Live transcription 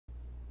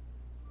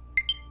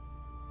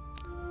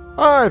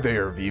Hi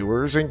there,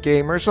 viewers and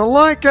gamers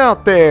alike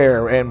out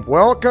there, and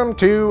welcome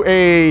to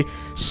a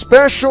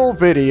special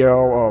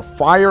video of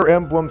Fire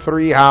Emblem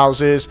 3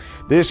 Houses.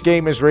 This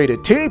game is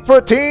rated T for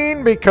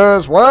Teen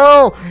because,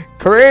 well,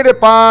 created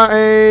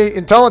by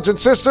Intelligent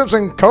Systems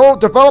and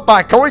co-developed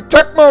by Koei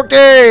Tecmo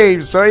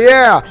Games. So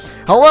yeah,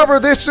 however,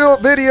 this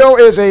video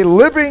is a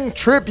living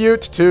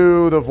tribute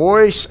to the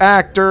voice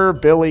actor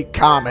Billy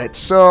Kametz.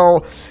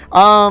 So,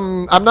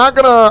 I'm not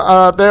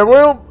gonna,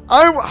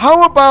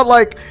 how about,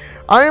 like,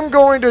 I am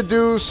going to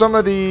do some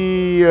of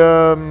the,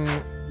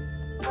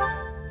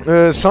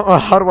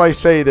 how do I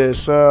say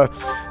this?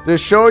 To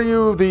show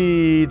you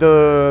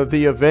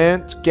the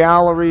event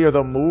gallery or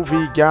the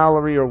movie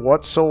gallery or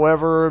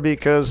whatsoever,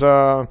 because,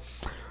 of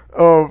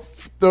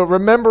the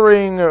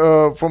remembering,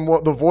 from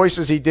what the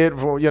voices he did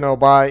for,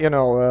 by,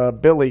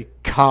 Billy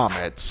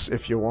Kametz,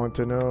 if you want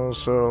to know,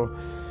 so...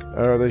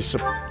 they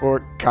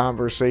support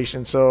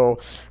conversation. So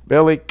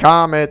Billy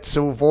Kametz,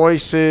 who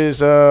voices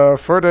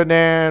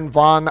Ferdinand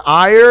von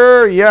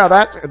Ayer, yeah,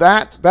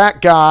 that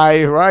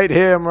guy, right?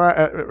 Him,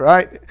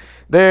 right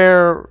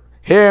there,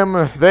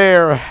 him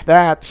there.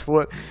 That's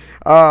what.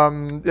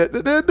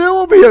 There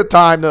will be a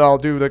time that I'll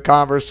do the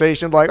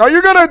conversation like, are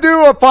you gonna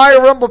do a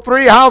Fire Emblem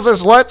 3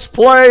 Houses Let's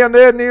Play in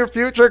the near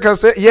future?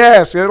 Because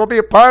yes, it'll be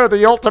a part of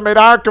the Ultimate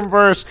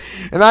Arkhamverse,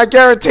 and I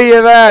guarantee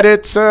you that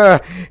it's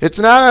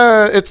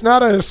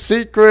not a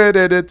secret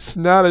and it's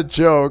not a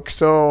joke.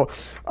 So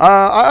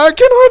I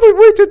can hardly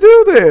wait to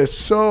do this.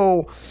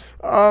 So.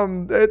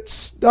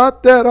 It's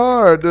not that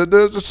hard.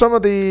 There's some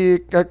of the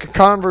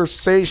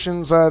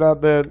conversations that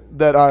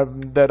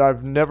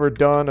I've never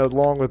done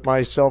along with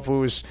myself,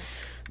 who is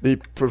the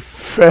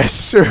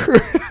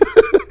professor.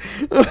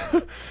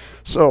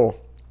 So,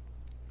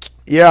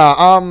 yeah.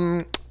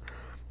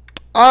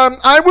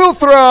 I will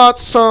throw out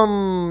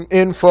some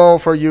info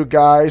for you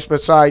guys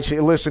besides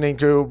listening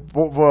to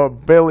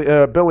Billy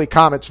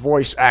Kametz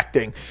voice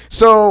acting.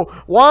 So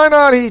why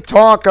not he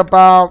talk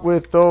about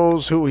with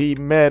those who he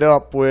met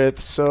up with?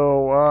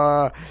 So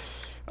I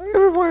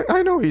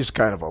know he's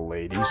kind of a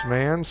ladies'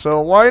 man,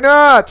 so why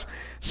not?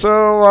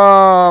 So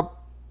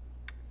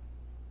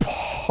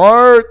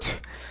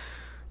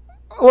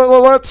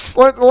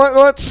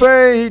let's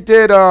say he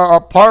did a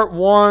part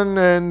 1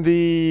 in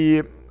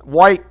the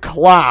White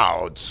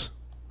Clouds.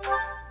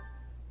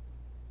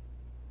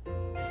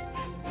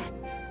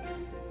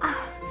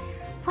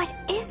 What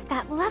is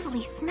that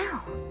lovely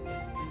smell?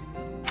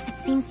 It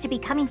seems to be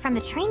coming from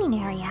the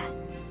training area.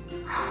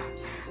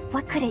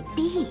 What could it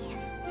be?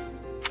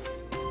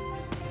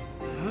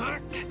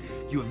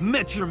 You have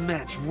met your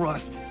match,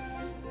 Rust.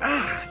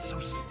 Ah, so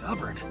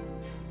stubborn.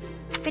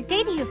 Good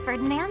day to you,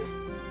 Ferdinand.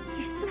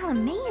 You smell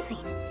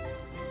amazing.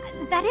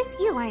 That is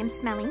you I am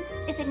smelling,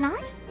 is it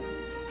not?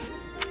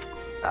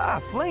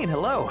 Ah, Flame,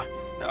 hello.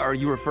 Are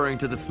you referring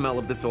to the smell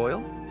of this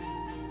oil?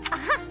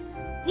 Aha!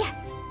 Yes,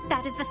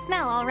 that is the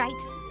smell, all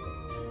right.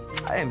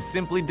 I am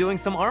simply doing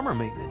some armor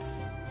maintenance.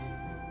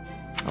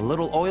 A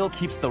little oil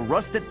keeps the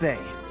rust at bay,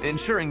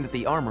 ensuring that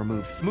the armor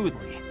moves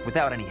smoothly,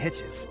 without any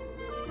hitches.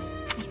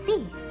 I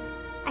see.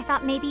 I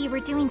thought maybe you were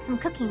doing some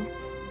cooking.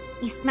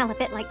 You smell a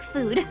bit like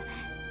food.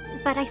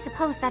 But I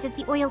suppose that is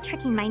the oil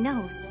tricking my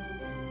nose.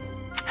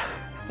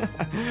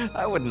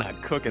 I would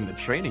not cook in the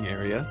training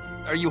area.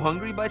 Are you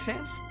hungry by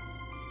chance?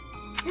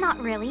 Not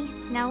really,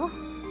 no.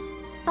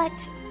 But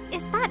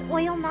is that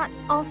oil not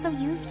also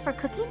used for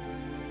cooking?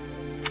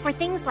 For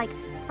things like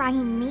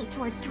frying meat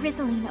or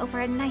drizzling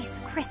over a nice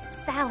crisp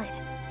salad.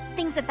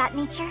 Things of that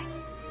nature?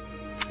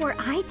 Were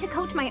I to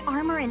coat my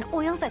armor in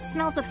oil that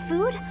smells of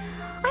food,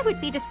 I would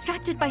be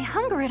distracted by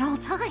hunger at all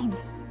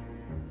times.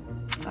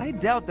 I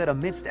doubt that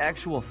amidst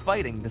actual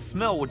fighting, the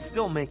smell would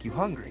still make you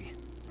hungry.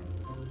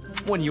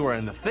 When you are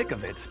in the thick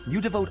of it,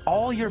 you devote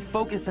all your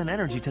focus and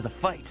energy to the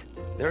fight.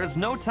 There is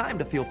no time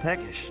to feel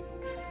peckish.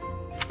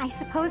 I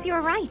suppose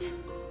you're right.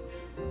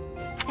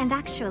 And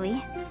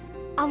actually,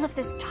 all of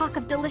this talk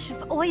of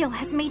delicious oil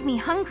has made me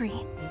hungry.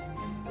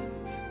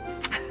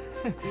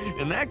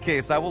 In that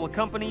case, I will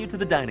accompany you to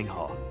the dining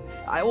hall.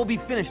 I will be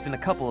finished in a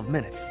couple of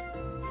minutes.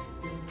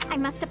 I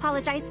must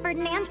apologize,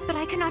 Ferdinand, but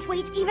I cannot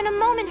wait even a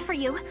moment for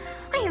you.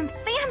 I am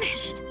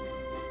famished.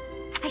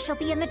 I shall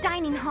be in the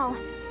dining hall,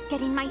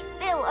 getting my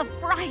fill of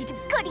fried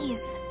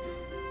goodies.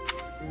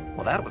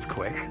 Well, that was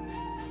quick.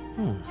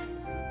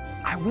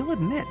 I will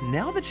admit,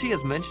 now that she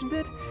has mentioned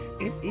it,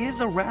 it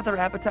is a rather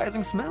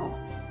appetizing smell.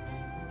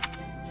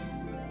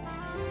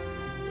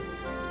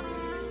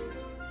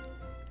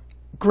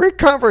 Great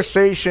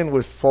conversation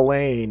with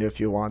Flame, if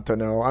you want to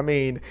know. I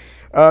mean,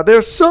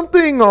 there's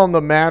something on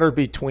the matter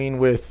between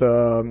with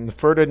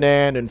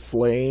Ferdinand and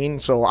Flame,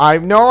 so I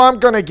know I'm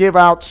going to give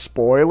out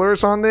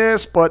spoilers on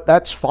this, but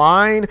that's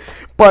fine.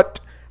 But,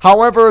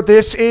 however,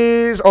 this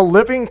is a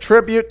living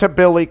tribute to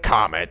Billy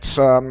Kametz.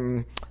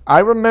 I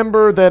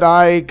remember that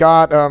I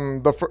got,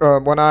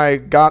 when I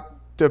got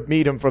to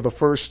meet him for the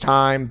first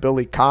time,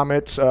 Billy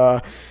Kametz,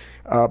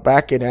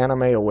 back in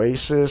Anime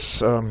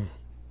Oasis,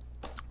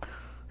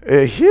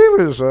 He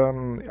was,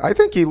 I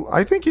think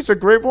he's a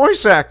great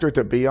voice actor,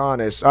 to be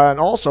honest. And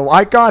also,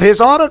 I got his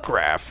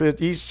autograph.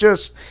 He's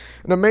just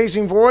an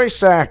amazing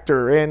voice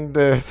actor, and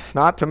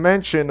not to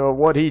mention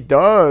what he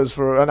does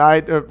for. And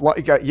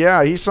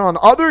yeah, he's on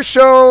other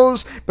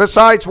shows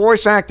besides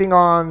voice acting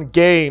on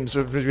games.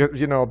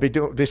 You know,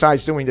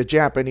 besides doing the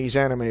Japanese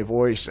anime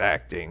voice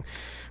acting.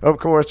 Of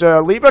course,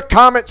 leave a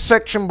comment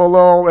section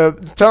below.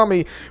 Tell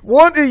me,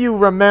 what do you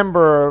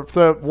remember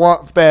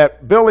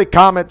that Billy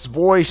Kametz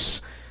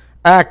voice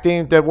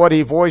acting, that what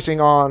he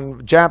voicing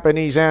on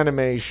Japanese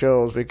anime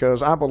shows?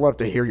 Because I would love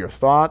to hear your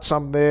thoughts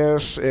on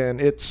this.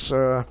 And it's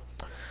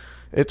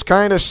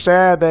kind of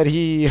sad that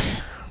he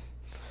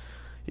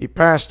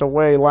passed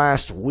away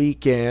last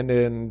weekend,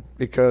 and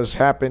because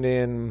happened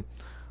in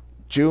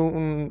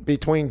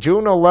between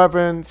June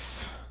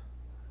 11th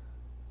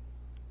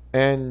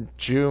and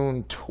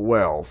June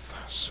 12th.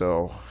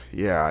 So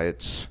yeah,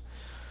 it's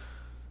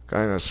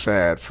kind of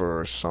sad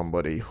for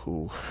somebody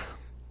who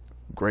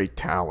great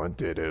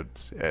talented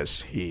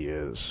as he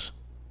is.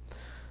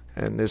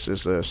 And this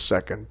is the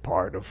second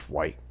part of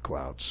White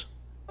Clouds.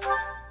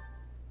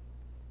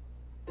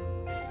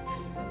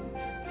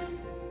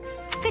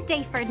 Good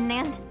day,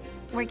 Ferdinand.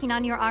 Working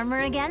on your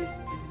armor again?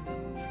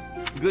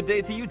 Good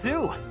day to you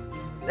too.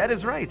 That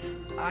is right.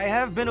 I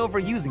have been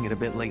overusing it a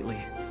bit lately.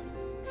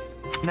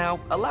 Now,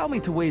 allow me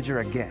to wager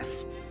a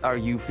guess. Are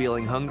you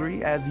feeling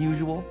hungry as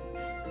usual?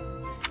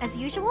 As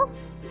usual?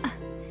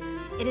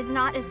 It is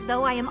not as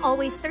though I am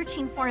always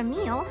searching for a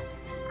meal.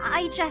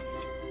 I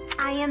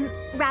am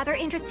rather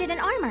interested in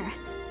armor.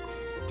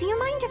 Do you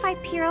mind if I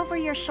peer over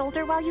your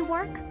shoulder while you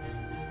work?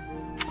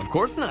 Of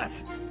course not.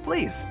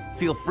 Please,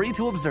 feel free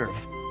to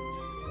observe.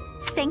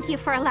 Thank you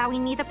for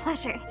allowing me the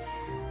pleasure.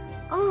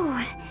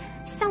 Oh,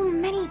 so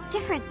many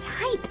different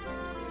types.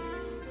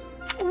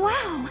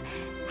 Wow,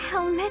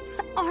 helmets,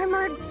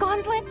 armor,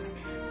 gauntlets.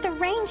 The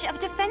range of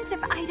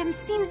defensive items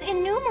seems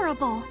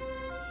innumerable.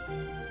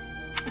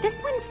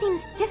 This one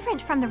seems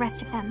different from the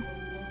rest of them.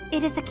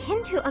 It is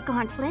akin to a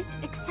gauntlet,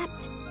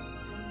 except...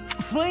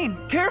 Flame,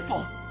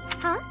 careful!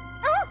 Huh?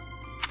 Oh!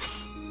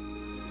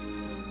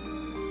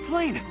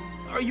 Flame,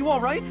 are you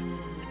alright?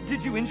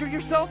 Did you injure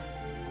yourself?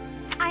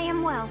 I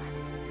am well.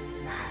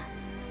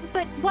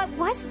 But what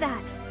was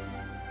that?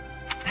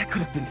 That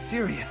could have been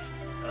serious.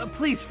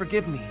 Please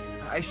forgive me.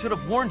 I should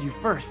have warned you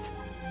first.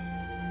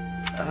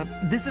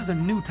 This is a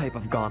new type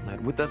of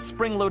gauntlet with a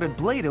spring-loaded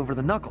blade over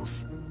the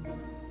knuckles.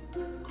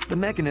 The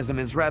mechanism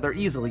is rather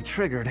easily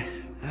triggered.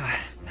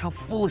 How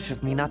foolish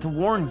of me not to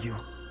warn you.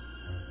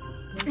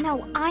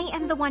 No, I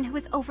am the one who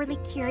was overly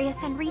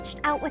curious and reached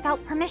out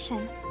without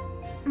permission.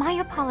 My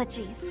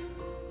apologies.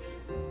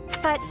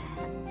 But,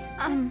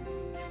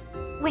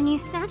 when you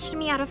snatched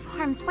me out of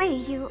harm's way,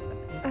 you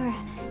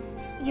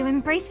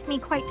embraced me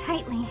quite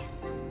tightly.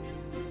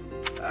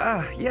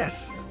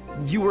 Yes.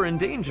 You were in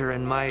danger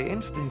and my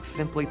instincts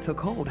simply took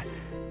hold.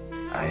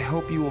 I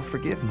hope you will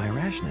forgive my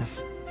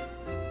rashness.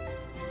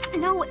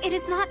 No, it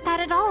is not that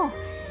at all.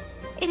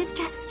 It is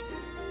just...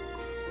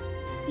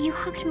 you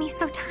hugged me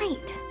so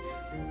tight.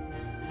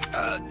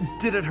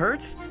 Did it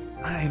hurt?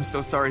 I am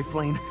so sorry,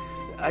 Flame.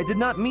 I did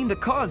not mean to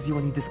cause you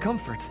any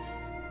discomfort.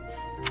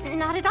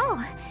 Not at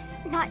all.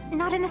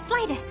 Not in the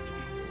slightest.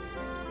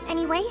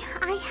 Anyway,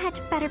 I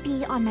had better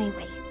be on my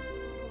way.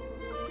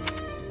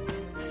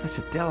 Such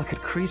a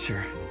delicate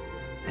creature.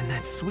 And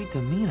that sweet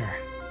demeanor.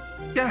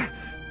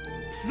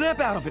 Snap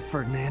out of it,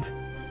 Ferdinand.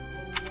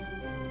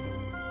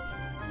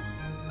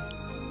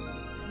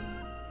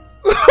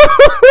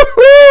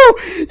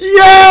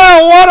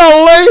 Yeah, what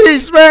a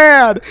ladies'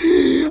 man!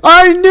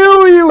 I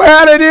knew you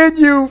had it in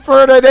you,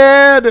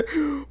 Ferdinand.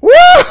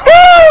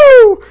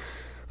 Woohoo!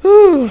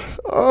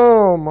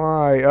 Oh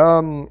my.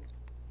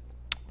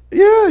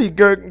 Yeah, you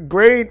got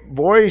great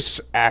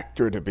voice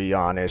actor, to be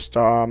honest.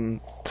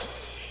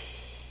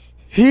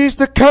 He's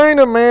the kind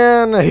of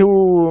man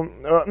who,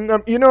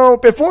 you know,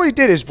 before he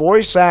did his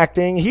voice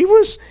acting, he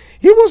was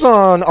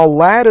on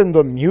Aladdin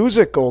the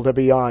musical, to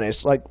be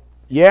honest. Like,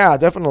 yeah,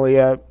 definitely.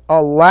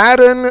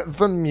 Aladdin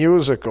the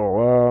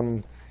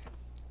musical.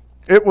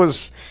 It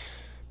was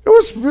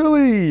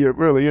really,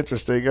 really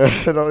interesting.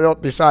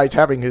 Besides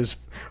having his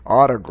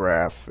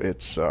autograph,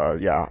 it's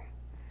yeah.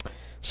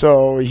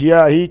 So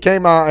yeah, he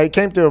came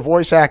to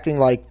voice acting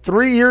like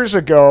 3 years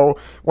ago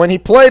when he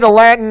played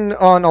Aladdin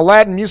on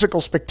Aladdin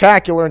Musical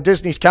Spectacular in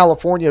Disney's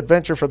California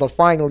Adventure for the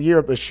final year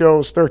of the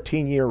show's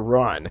 13-year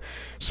run.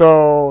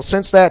 So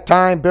since that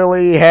time,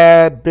 Billy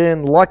had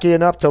been lucky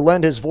enough to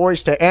lend his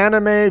voice to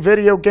anime,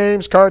 video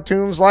games,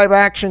 cartoons,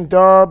 live-action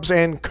dubs,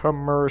 and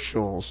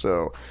commercials.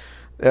 So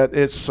that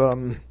it's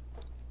and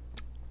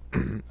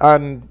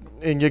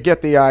you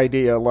get the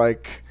idea,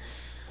 like.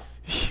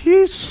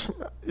 He's,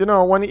 you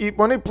know, when he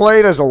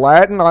played as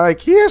Aladdin, like,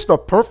 he has the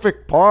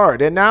perfect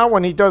part, and now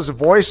when he does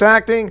voice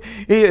acting,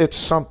 it's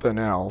something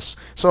else.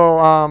 So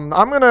I'm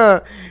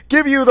gonna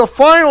give you the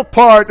final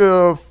part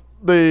of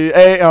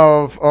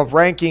of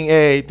ranking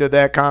A to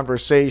that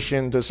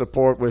conversation to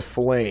support with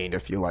Flame,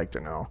 if you like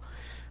to know.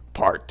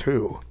 Part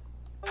 2.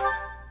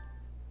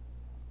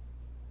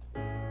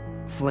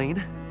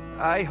 Flayn.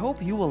 I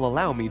hope you will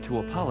allow me to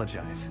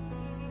apologize.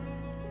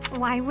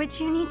 Why would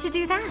you need to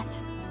do that?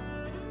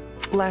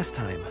 Last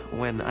time,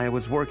 when I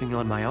was working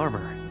on my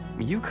armor,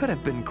 you could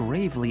have been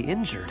gravely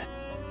injured.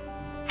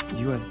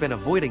 You have been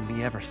avoiding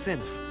me ever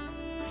since,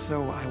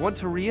 so I want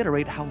to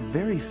reiterate how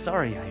very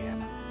sorry I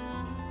am.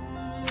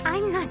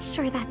 I'm not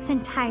sure that's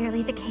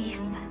entirely the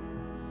case.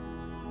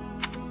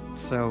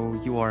 So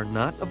you are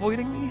not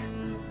avoiding me?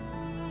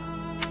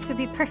 To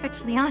be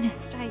perfectly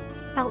honest, I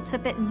felt a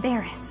bit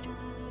embarrassed.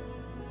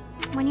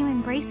 When you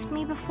embraced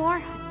me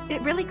before,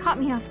 it really caught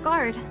me off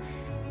guard.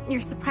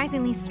 You're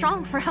surprisingly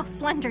strong for how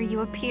slender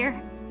you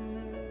appear.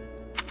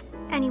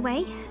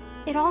 Anyway,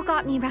 it all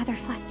got me rather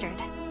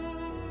flustered.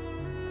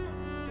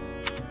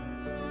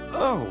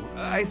 Oh,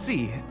 I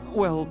see.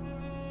 Well,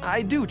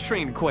 I do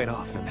train quite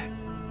often.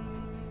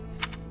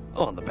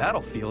 On the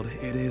battlefield,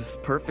 it is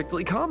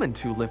perfectly common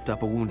to lift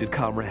up a wounded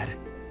comrade.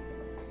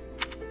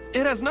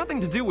 It has nothing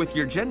to do with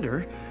your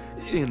gender.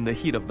 In the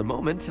heat of the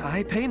moment,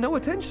 I pay no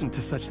attention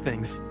to such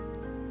things.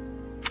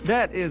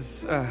 That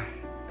is,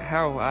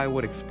 how I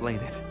would explain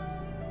it.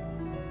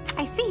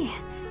 I see.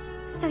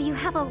 So you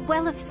have a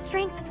well of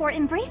strength for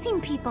embracing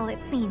people,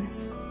 it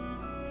seems.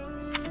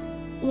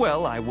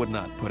 Well, I would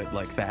not put it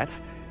like that.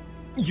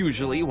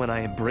 Usually, when I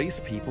embrace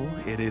people,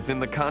 it is in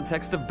the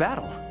context of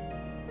battle.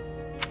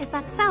 Is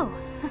that so?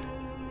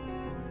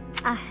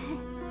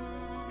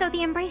 So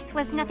the embrace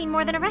was nothing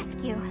more than a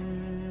rescue.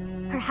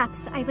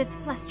 Perhaps I was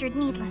flustered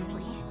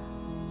needlessly.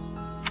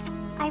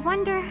 I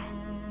wonder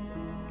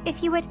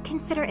if you would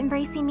consider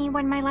embracing me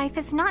when my life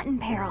is not in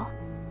peril.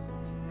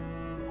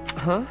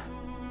 Huh?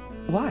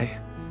 Why?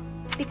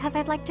 Because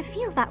I'd like to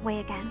feel that way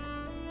again.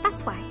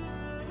 That's why.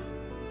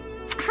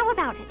 How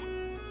about it?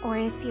 Or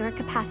is your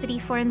capacity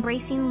for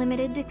embracing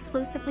limited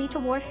exclusively to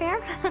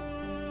warfare?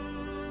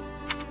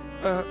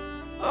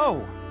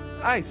 Oh,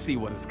 I see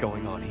what is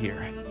going on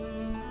here.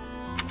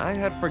 I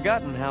had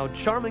forgotten how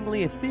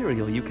charmingly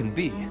ethereal you can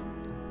be.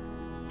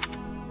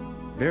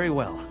 Very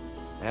well.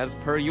 As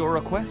per your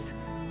request,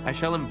 I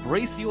shall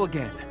embrace you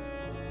again.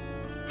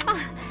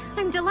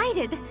 I'm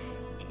delighted.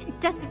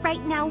 Does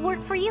right now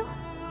work for you?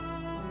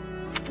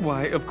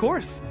 Why, of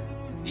course.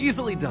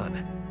 Easily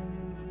done.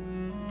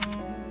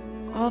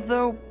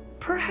 Although,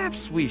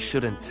 perhaps we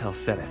shouldn't tell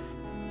Seteth.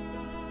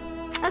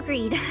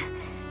 Agreed.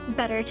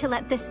 Better to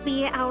let this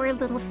be our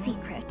little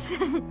secret.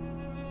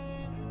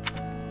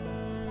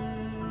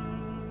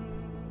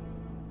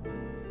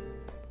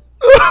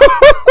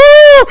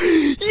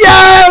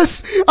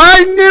 Yes!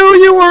 I knew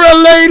you were a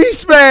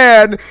ladies'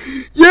 man!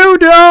 You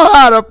know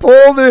how to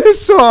pull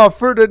this off,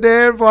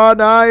 Ferdinand von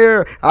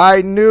Aegir.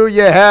 I knew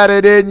you had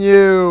it in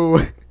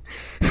you.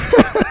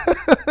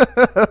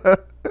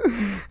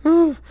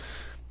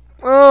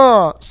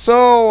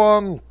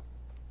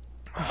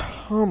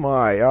 Oh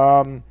my,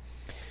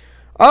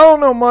 I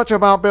don't know much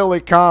about Billy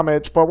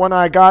Kametz, but when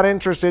I got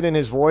interested in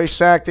his voice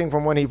acting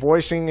from when he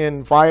voiced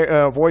Ferdinand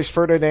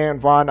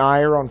von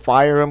Aegir on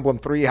Fire Emblem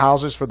Three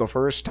Houses for the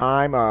first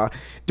time,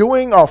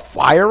 doing a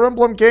Fire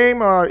Emblem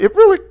game, it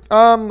really,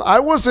 I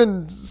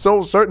wasn't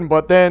so certain,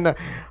 but then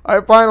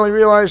I finally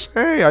realized,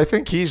 hey, I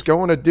think he's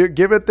going to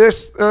give it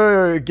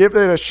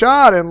a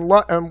shot, and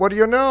what do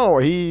you know,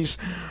 he's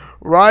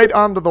right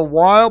under the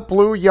wild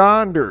blue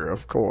yonder,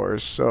 of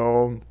course,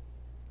 so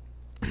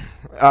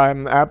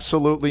I'm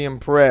absolutely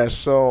impressed.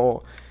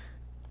 So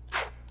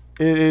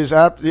it's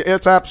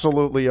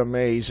absolutely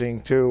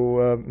amazing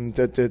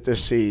to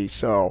see.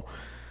 So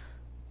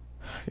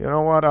you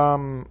know what?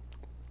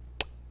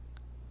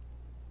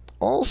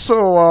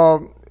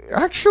 Also,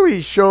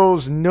 actually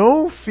shows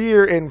no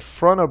fear in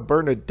front of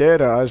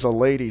Bernadetta as a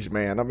ladies'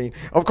 man. I mean,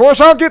 of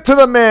course, I'll get to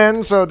the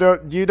men, so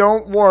you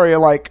don't worry.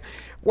 Like,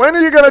 when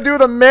are you gonna do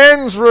the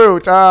men's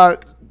route?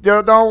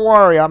 Don't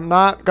worry, I'm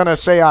not going to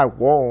say I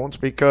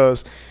won't,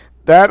 because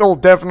that'll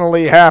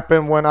definitely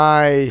happen when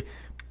I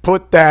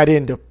put that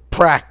into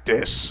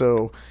practice,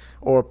 so,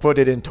 or put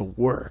it into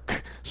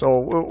work.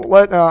 So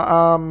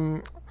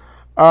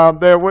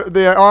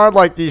there are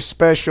like these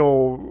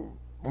special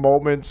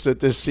moments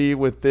to see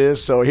with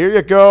this. So here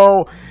you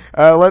go.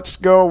 Let's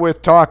go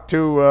with talk to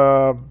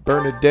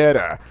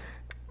Bernadetta.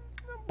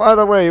 By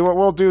the way,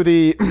 we'll do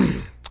the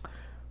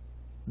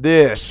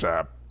this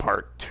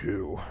part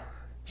 2.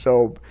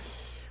 So,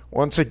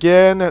 once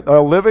again,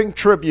 a living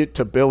tribute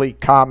to Billy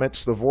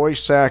Kametz, the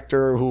voice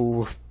actor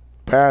who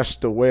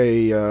passed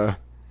away,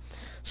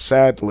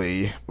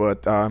 sadly.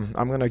 But I'm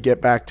going to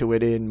get back to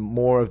it in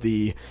more of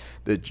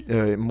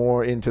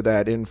more into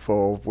that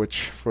info,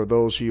 which for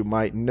those of you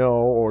might know,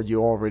 or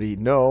you already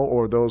know,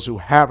 or those who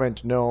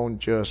haven't known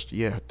just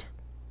yet.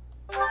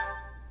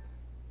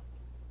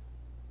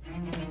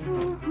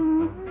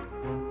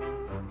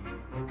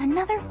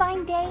 Another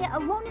fine day,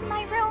 alone in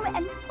my room,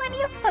 and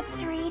plenty of books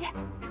to read.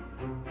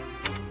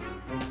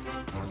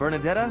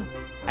 Bernadetta,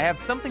 I have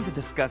something to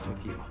discuss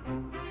with you.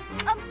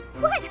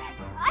 What?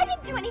 I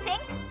didn't do anything.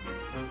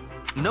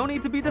 No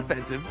need to be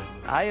defensive.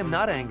 I am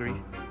not angry.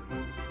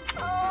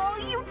 Oh,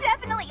 you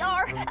definitely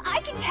are.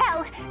 I can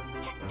tell.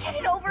 Just get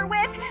it over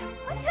with.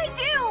 What did I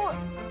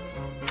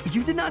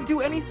You did not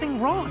do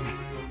anything wrong.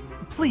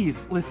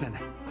 Please, listen.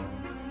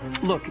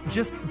 Look,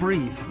 just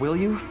breathe, will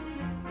you?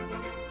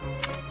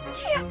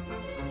 Can't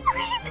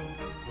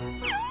breathe.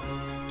 Too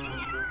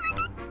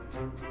scared.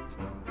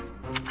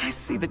 I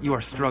see that you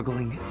are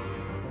struggling.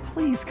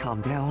 Please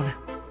calm down.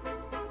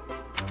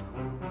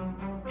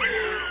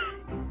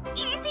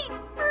 Easy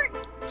for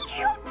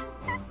you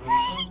to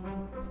say.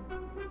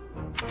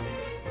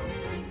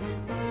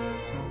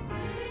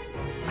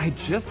 I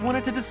just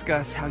wanted to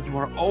discuss how you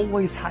are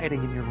always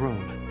hiding in your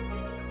room.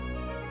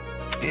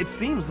 It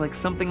seems like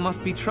something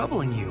must be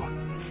troubling you,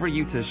 for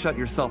you to shut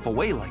yourself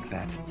away like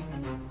that.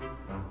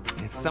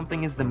 If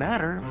something is the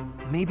matter,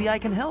 maybe I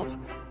can help.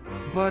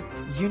 But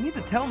you need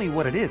to tell me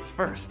what it is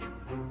first.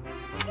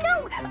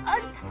 No,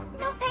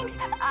 no thanks.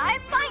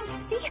 I'm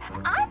fine. See,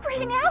 I'm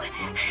breathing out.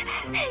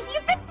 You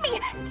fixed me.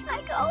 Can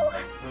I go?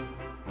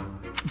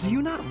 Do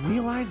you not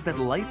realize that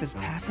life is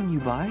passing you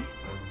by?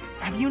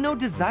 Have you no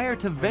desire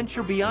to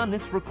venture beyond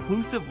this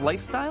reclusive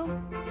lifestyle?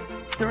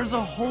 There is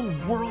a whole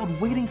world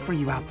waiting for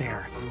you out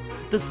there.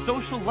 The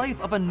social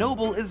life of a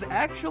noble is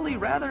actually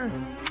rather...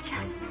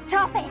 Just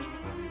stop it.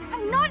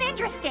 I'm not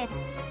interested.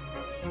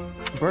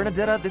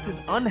 Bernadetta, this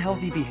is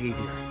unhealthy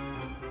behavior.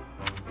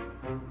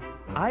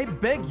 I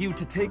beg you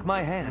to take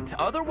my hand,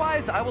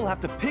 otherwise I will have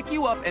to pick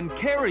you up and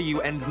carry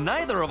you, and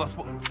neither of us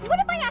will... What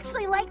if I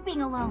actually like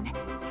being alone?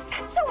 Is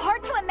that so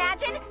hard to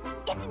imagine?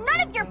 It's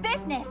none of your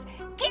business.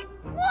 Get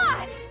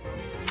lost!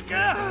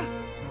 Ugh.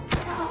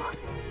 No.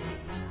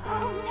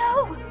 Oh,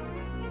 no.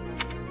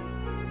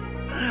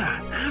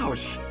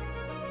 Ouch!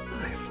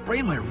 I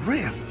sprained my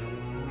wrist.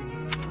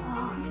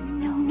 Oh,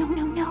 no.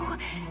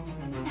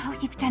 Now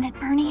you've done it,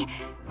 Bernie.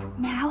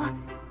 Now,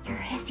 you're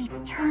his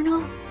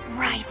eternal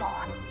rival.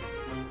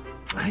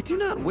 I do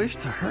not wish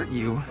to hurt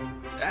you.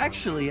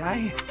 Actually,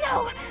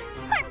 No!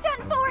 I'm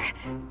done for!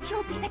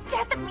 You'll be the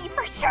death of me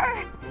for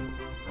sure!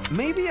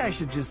 Maybe I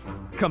should just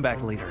come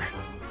back later.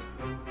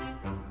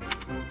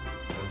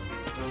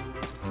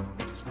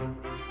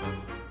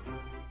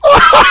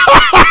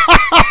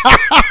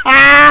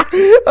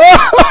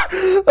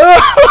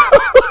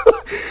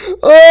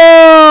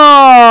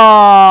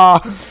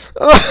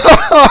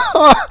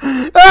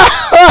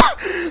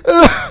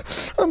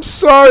 I'm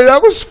sorry,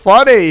 that was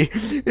funny.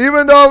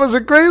 Even though I was a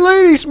great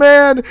ladies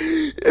man,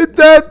 it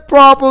had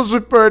problems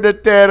with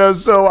Bernadetta,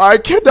 so I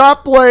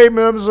cannot blame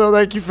him, so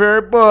thank you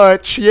very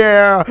much.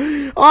 Yeah,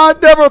 I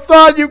never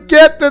thought you'd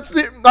get this.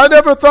 I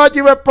never thought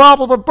you had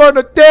problems with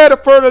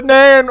Bernadetta,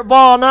 Ferdinand,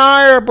 Von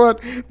Ayer,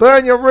 but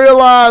then you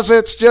realize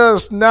it's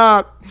just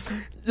not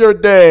your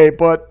day.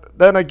 But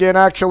then again,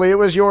 actually, it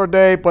was your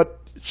day, but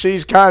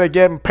she's kind of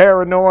getting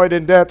paranoid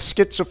and that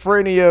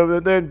schizophrenia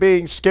and then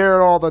being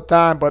scared all the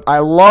time. But I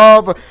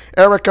love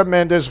Erica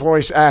Mendes'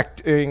 voice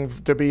acting,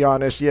 to be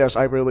honest. Yes,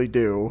 I really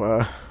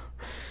do.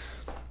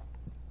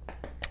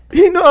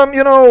 He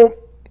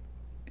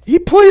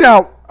played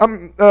out.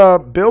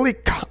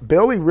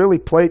 Billy really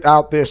played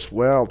out this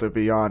well, to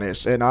be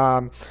honest. And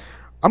I'm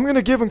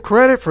gonna give him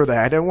credit for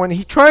that. And when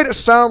he tried to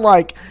sound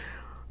like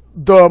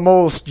the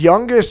most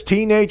youngest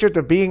teenager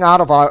to being out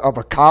of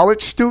a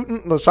college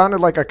student, it sounded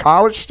like a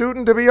college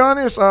student, to be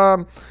honest,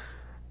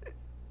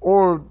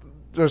 or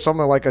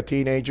something like a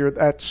teenager.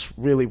 That's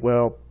really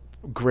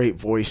great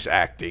voice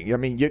acting. I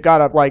mean, you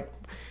gotta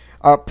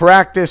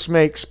practice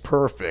makes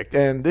perfect,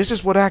 and this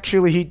is what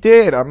actually he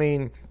did. I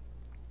mean,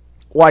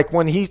 like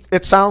when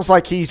it sounds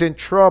like he's in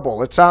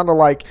trouble. It sounded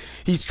like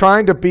he's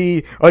trying to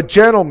be a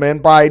gentleman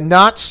by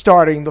not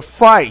starting the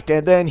fight,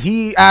 and then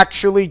he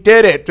actually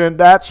did it, and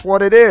that's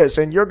what it is.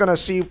 And you're going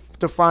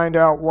to find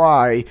out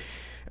why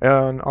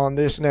on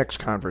this next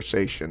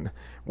conversation.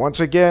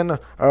 Once again,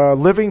 a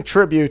living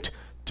tribute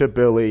to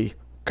Billy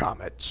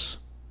Kametz.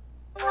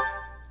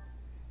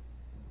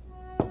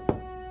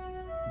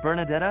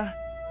 Bernadetta,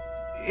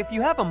 if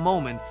you have a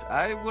moment,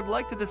 I would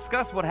like to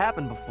discuss what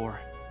happened before.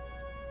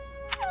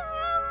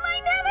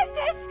 My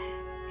nemesis!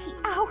 The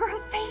hour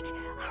of fate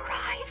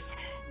arrives.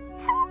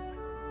 Help!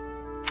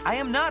 I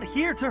am not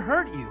here to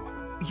hurt you.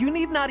 You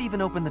need not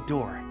even open the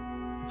door.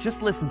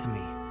 Just listen to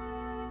me.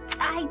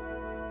 I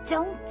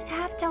don't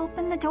have to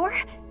open the door?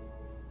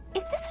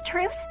 Is this a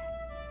truce?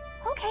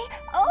 Okay.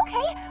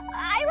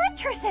 I like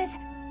truces.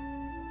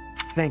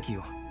 Thank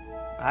you.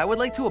 I would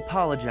like to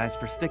apologize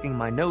for sticking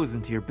my nose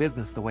into your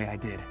business the way I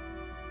did.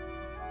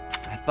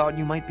 I thought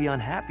you might be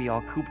unhappy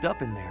all cooped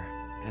up in there,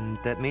 and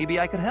that maybe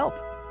I could help.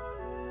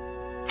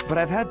 But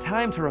I've had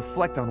time to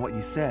reflect on what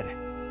you said,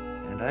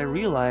 and I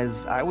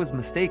realize I was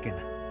mistaken.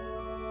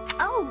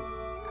 Oh,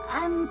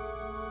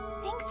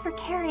 thanks for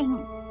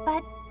caring,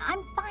 but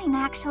I'm fine,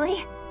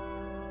 actually.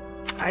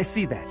 I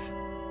see that.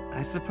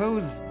 I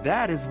suppose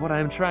that is what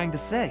I'm trying to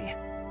say.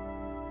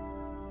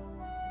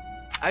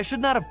 I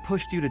should not have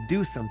pushed you to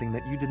do something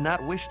that you did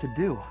not wish to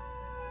do.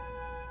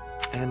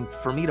 And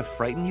for me to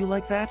frighten you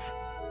like that?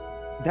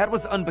 That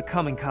was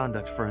unbecoming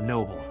conduct for a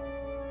noble.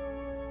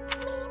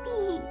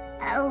 Maybe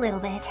a little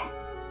bit.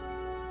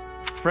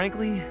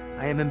 Frankly,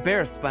 I am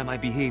embarrassed by my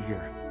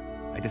behavior.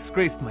 I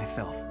disgraced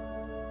myself.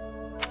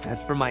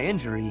 As for my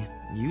injury,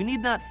 You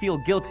need not feel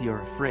guilty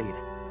or afraid.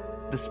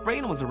 The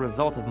sprain was a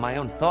result of my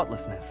own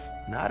thoughtlessness,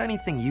 not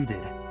anything you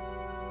did.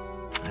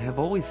 I have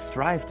always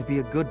strived to be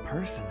a good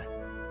person,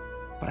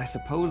 but I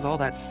suppose all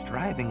that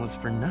striving was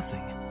for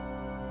nothing.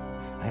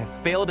 I have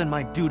failed in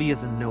my duty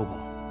as a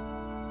noble.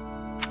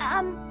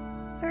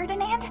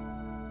 Ferdinand?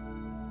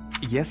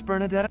 Yes,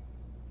 Bernadetta?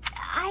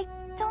 I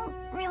don't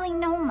really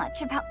know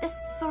much about this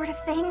sort of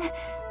thing,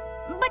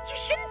 but you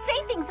shouldn't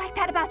say things like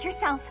that about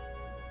yourself.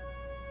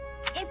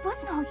 It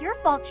wasn't all your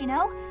fault, you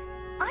know.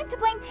 I'm to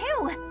blame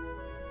too.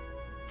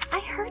 I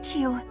hurt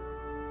you,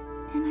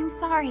 and I'm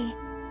sorry.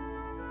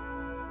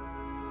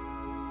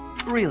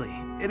 Really,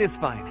 it is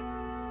fine.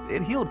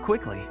 It healed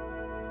quickly.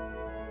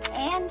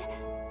 And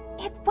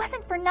it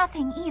wasn't for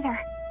nothing either.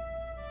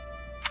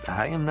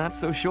 I am not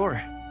so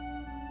sure.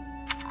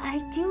 I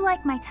do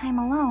like my time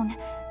alone.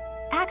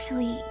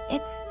 Actually,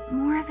 it's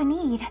more of a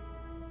need.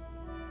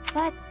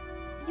 But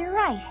you're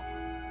right.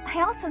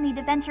 I also need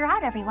to venture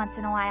out every once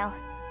in a while.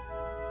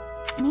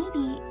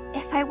 Maybe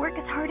if I work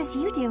as hard as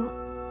you do,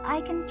 I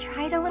can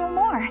try it a little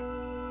more.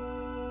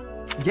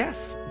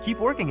 Yes, keep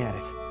working at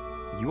it.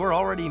 You are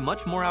already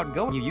much more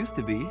outgoing than you used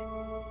to be.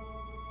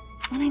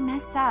 When I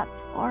mess up,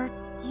 or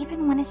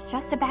even when it's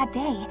just a bad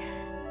day,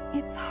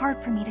 it's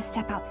hard for me to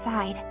step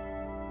outside.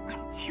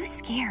 I'm too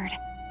scared.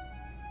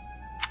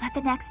 But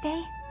the next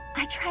day,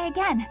 I try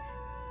again,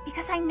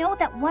 because I know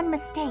that one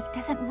mistake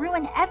doesn't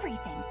ruin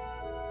everything.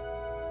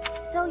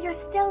 So you're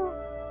still...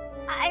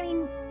 I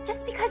mean,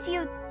 just because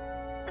you...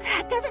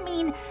 That doesn't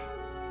mean...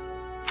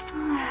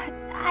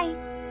 I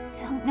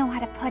don't know how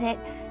to put it,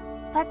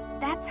 but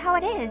that's how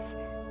it is.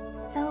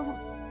 So,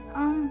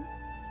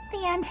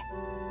 the end.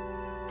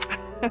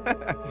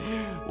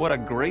 What a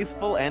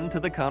graceful end to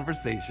the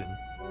conversation.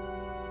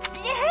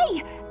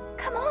 Hey!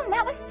 Come on,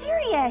 that was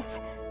serious!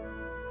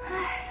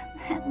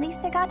 At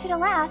least I got you to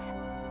laugh.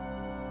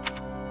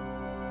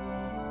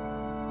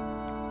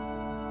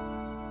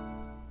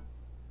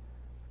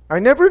 I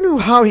never knew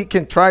how he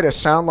can try to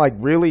sound like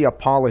really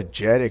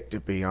apologetic, to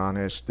be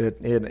honest.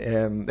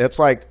 And it's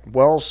like,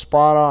 well,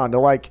 spot on. They're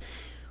like,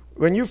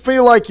 when you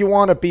feel like you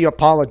want to be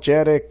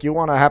apologetic, you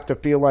want to have to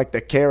feel like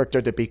the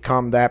character to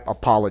become that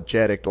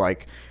apologetic.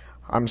 Like,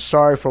 I'm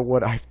sorry for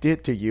what I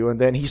did to you.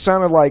 And then he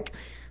sounded like,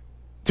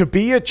 to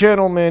be a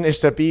gentleman is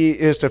to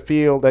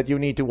feel that you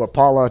need to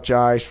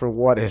apologize for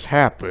what has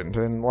happened.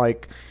 And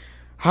like,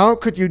 how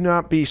could you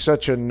not be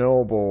such a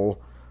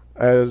noble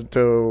as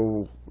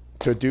to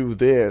do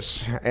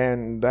this?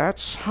 And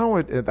that's how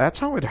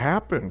it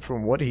happened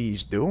from what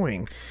he's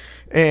doing.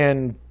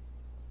 And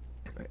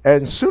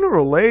sooner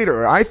or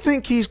later, I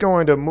think he's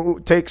going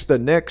to takes the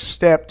next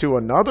step to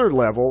another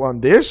level on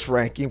this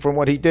ranking from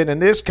what he did in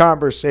this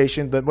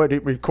conversation, than what he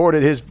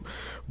recorded his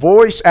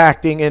voice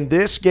acting in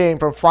this game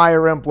from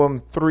Fire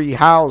Emblem Three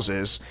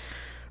Houses.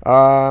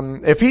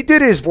 If he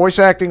did his voice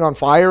acting on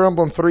Fire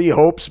Emblem Three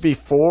Hopes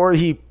before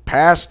he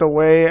passed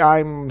away,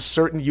 I'm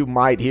certain you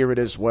might hear it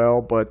as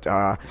well, but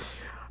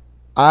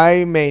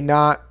I may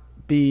not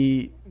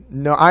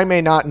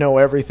know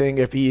everything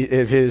if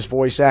his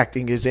voice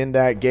acting is in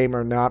that game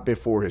or not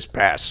before his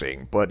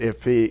passing. But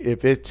if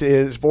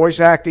his voice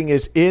acting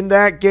is in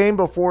that game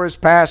before his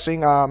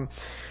passing, I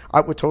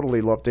would totally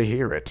love to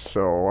hear it.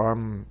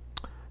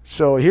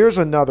 So here's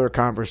another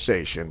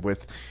conversation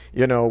with,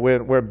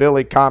 where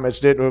Billy Kametz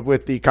did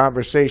with the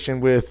conversation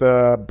with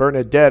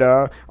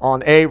Bernadetta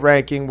on A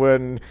ranking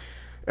when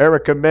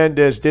Erica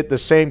Mendez did the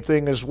same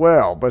thing as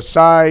well.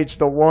 Besides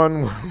the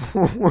one,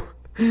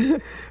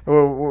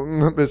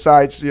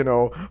 besides,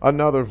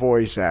 another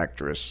voice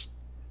actress.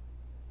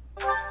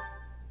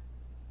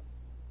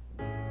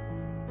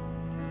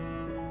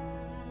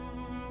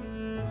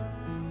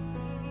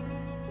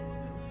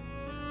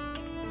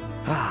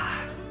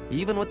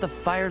 Even with the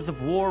fires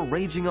of war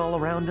raging all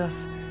around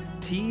us,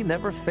 tea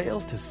never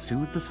fails to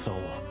soothe the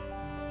soul.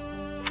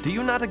 Do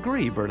you not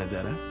agree,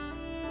 Bernadetta?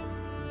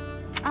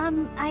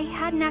 I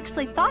hadn't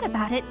actually thought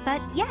about it,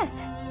 but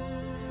yes.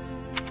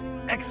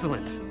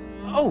 Excellent.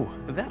 Oh,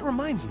 that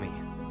reminds me.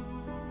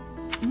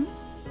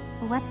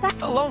 What's that?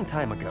 A long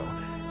time ago,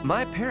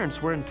 my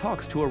parents were in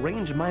talks to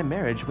arrange my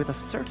marriage with a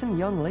certain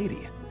young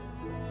lady.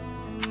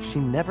 She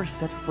never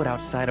set foot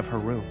outside of her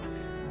room,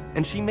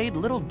 and she made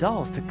little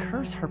dolls to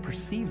curse her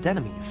perceived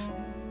enemies.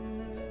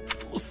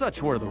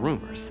 Such were the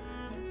rumors.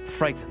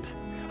 Frightened,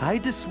 I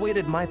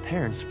dissuaded my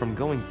parents from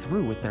going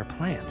through with their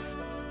plans.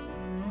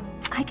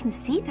 I can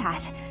see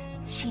that.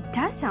 She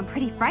does sound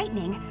pretty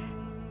frightening.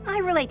 I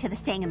relate to the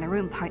staying in the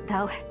room part,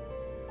 though.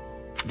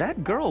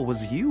 That girl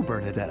was you,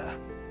 Bernadetta,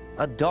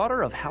 a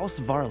daughter of House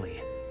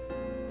Varley.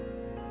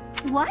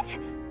 What?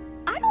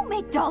 I don't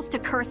make dolls to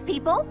curse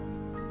people.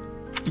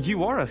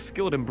 You are a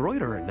skilled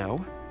embroiderer,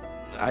 no?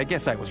 I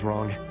guess I was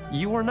wrong.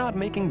 You are not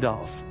making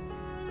dolls.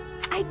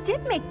 I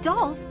did make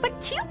dolls, but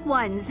cute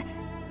ones.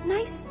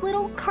 Nice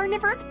little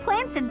carnivorous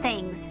plants and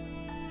things.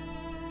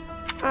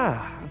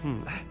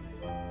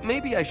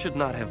 Maybe I should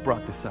not have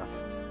brought this up.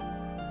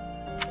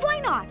 Why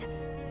not?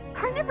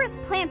 Carnivorous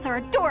plants are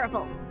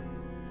adorable.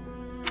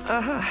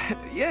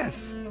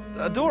 Yes,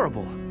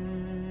 adorable.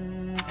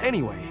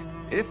 Anyway,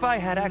 if I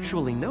had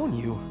actually known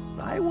you,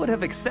 I would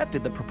have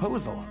accepted the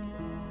proposal.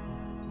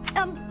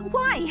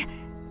 Why?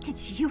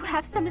 Did you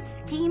have some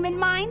scheme in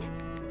mind?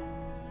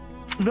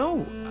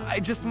 No, I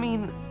just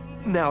mean,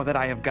 now that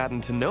I have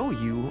gotten to know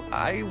you,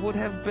 I would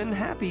have been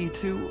happy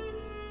to...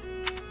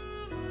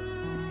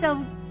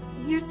 So,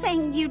 you're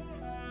saying you'd...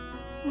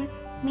 with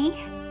me?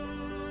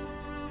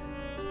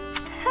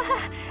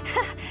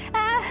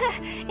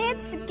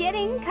 It's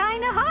getting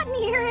kinda hot in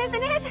here,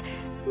 isn't it?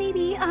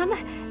 Maybe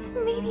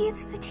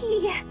it's the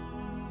tea.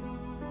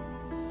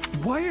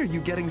 Why are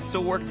you getting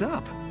so worked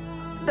up?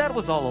 That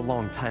was all a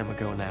long time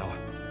ago now.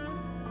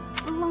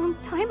 A long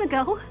time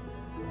ago?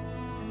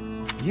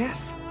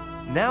 Yes.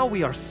 Now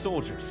we are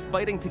soldiers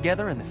fighting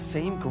together in the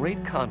same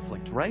great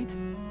conflict, right?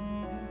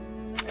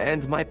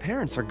 And my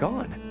parents are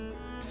gone,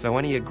 so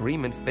any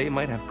agreements they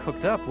might have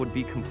cooked up would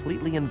be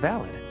completely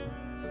invalid.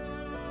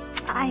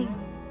 I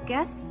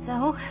guess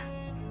so.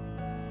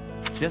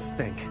 Just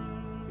think,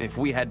 if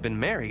we had been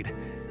married,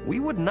 we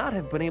would not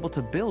have been able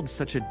to build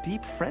such a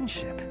deep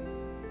friendship.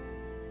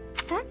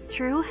 That's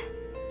true.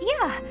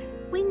 Yeah,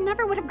 we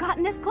never would have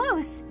gotten this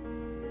close.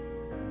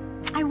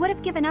 I would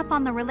have given up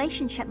on the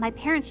relationship my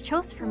parents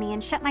chose for me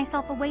and shut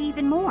myself away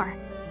even more.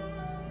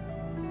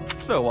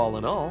 So all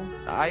in all,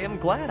 I am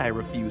glad I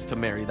refused to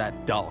marry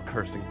that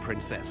doll-cursing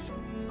princess.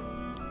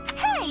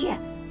 Hey!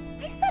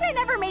 I said I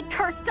never made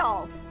cursed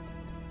dolls!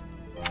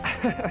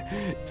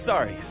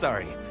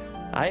 Sorry.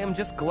 I am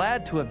just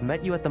glad to have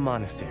met you at the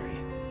monastery.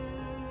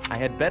 I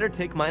had better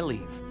take my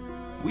leave.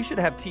 We should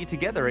have tea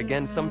together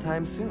again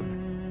sometime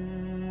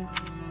soon.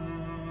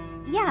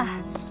 Yeah,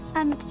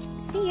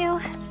 see you.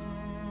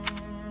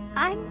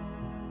 I'm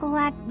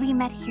glad we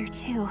met here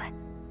too.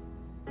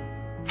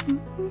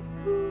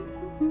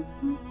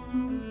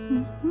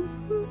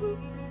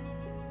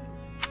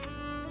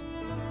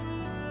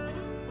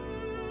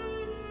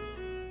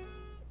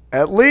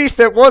 At least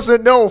it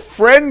wasn't no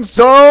friend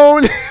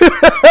zone.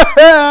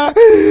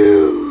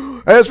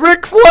 As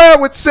Ric Flair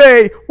would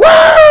say,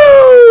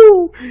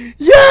 woo!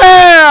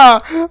 Yeah!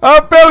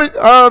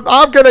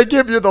 I'm going to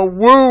give you the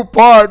woo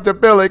part to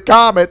Billy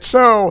Kametz.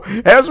 So,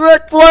 as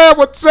Ric Flair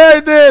would say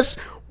this,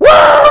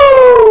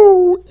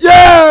 woo!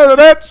 Yeah,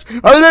 that's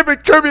a living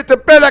tribute to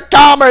Billy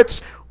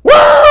Kametz.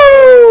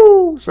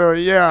 Woo! So,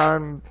 yeah,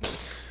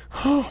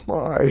 oh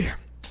my.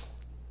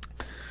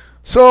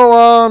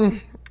 So,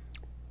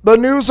 the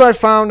news I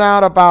found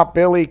out about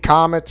Billy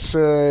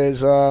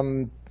Kametz's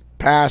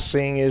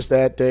passing is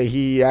that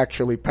he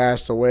actually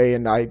passed away,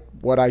 and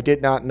what I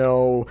did not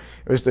know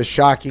was the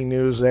shocking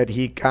news that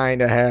he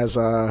kind of has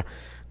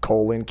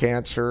colon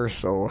cancer.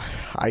 So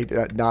I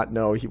did not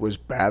know he was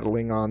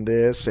battling on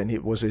this, and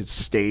it was at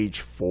stage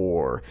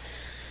 4.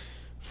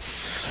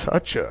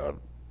 Such a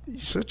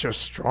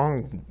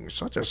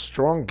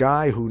strong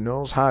guy who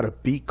knows how to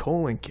beat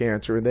colon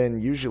cancer, and then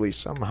usually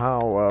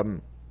somehow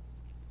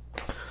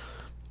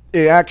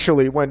it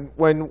actually,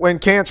 when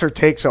cancer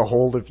takes a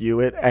hold of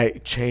you,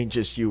 it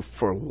changes you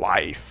for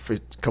life.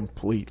 It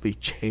completely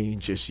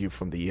changes you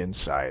from the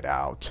inside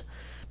out,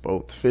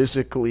 both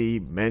physically,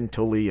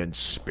 mentally, and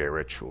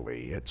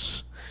spiritually.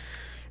 It's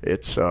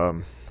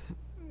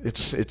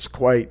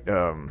quite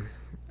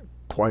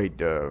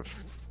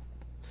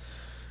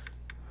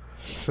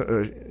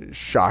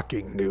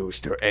shocking news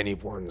to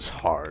anyone's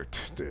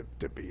heart,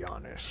 to be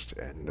honest.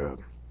 And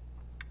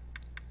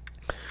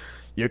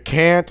you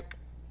can't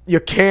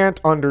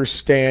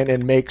understand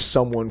and make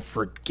someone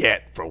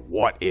forget for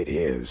what it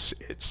is.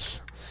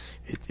 It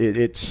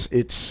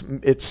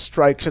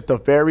strikes at the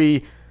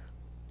very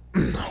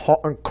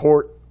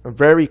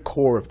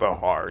core of the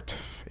heart,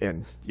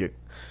 and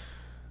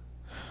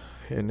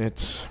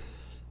it's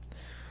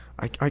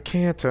I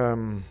can't.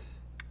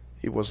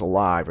 He was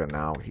alive and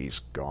now he's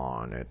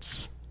gone.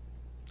 It's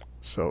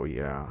so,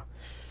 yeah.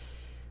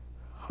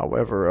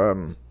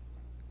 However,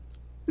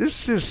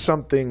 this is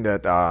something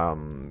that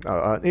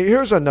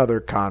here's another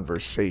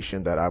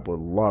conversation that I would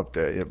love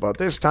to. But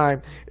this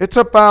time it's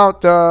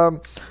about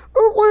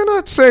why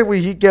not say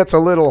he gets a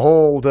little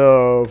hold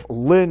of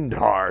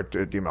Lindhart,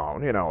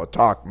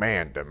 talk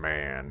man to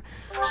man.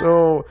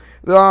 So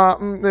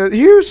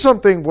here's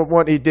something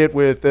what he did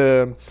with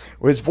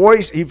his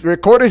voice. He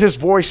recorded his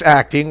voice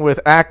acting with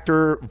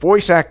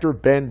voice actor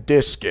Ben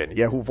Diskin,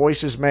 who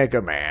voices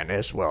Mega Man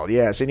as well.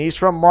 Yes, and he's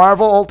from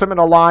Marvel Ultimate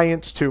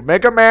Alliance to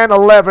Mega Man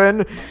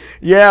 11.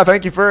 Yeah,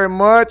 thank you very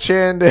much.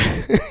 And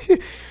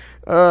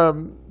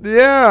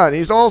yeah, and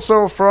he's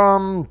also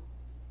from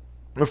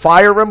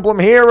Fire Emblem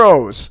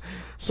Heroes.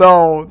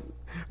 So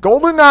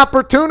golden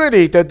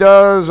opportunity to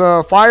does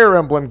Fire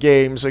Emblem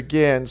games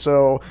again.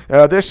 So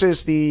this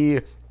is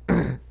the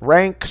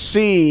rank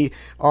C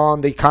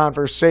on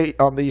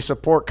the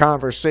support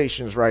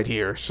conversations right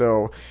here.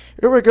 So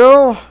here we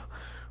go,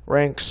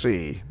 rank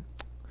C.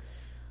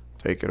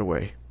 Take it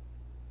away.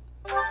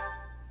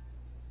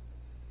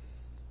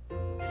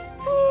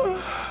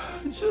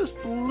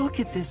 Just look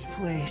at this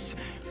place.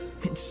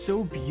 It's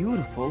so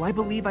beautiful, I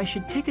believe I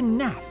should take a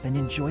nap and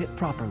enjoy it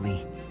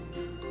properly.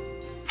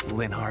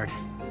 Linhart,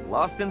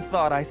 lost in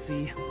thought, I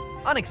see.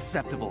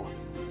 Unacceptable.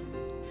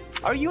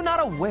 Are you not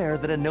aware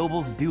that a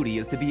noble's duty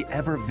is to be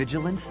ever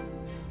vigilant?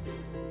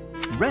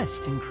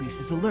 Rest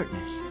increases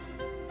alertness.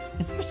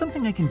 Is there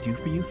something I can do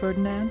for you,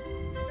 Ferdinand?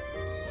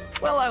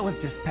 Well, I was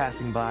just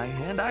passing by,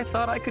 and I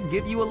thought I could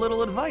give you a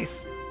little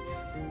advice.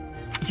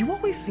 You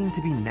always seem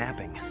to be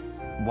napping.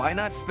 Why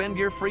not spend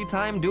your free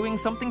time doing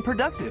something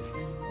productive?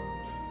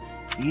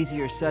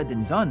 Easier said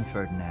than done,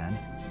 Ferdinand.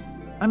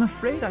 I'm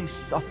afraid I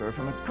suffer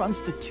from a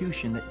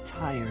constitution that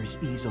tires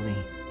easily.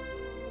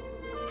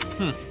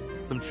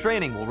 Some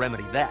training will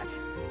remedy that.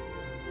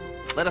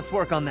 Let us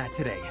work on that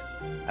today.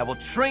 I will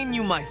train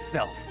you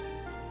myself.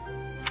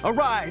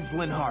 Arise,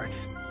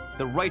 Linhardt.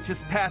 The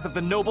righteous path of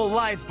the noble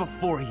lies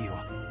before you.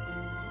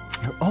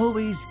 You're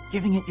always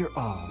giving it your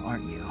all,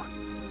 aren't you?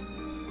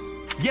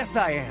 Yes,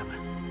 I am.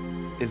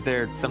 Is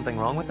there something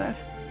wrong with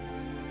that?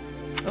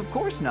 Of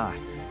course not.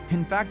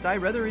 In fact, I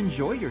rather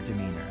enjoy your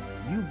demeanor.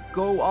 You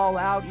go all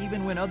out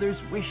even when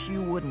others wish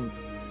you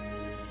wouldn't.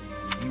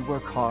 You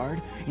work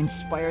hard,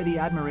 inspire the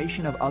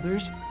admiration of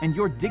others, and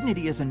your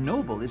dignity as a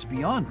noble is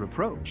beyond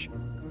reproach.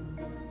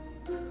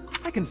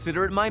 I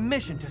consider it my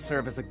mission to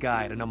serve as a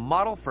guide and a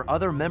model for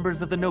other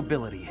members of the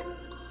nobility.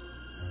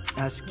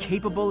 As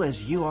capable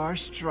as you are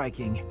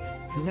striking.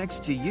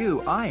 Next to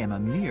you, I am a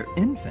mere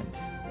infant.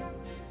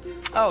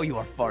 Oh, you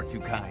are far too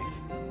kind.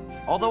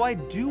 Although I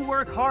do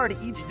work hard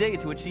each day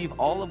to achieve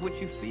all of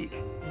which you speak.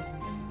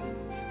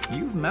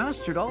 You've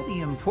mastered all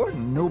the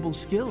important noble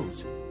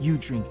skills. You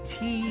drink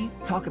tea,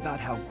 talk about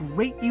how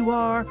great you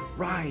are,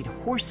 ride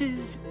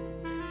horses.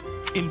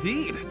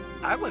 Indeed.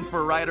 I went for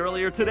a ride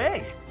earlier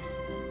today.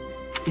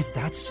 Is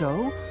that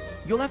so?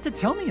 You'll have to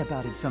tell me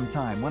about it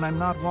sometime when I'm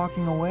not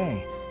walking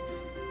away.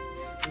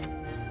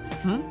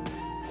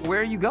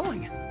 Where are you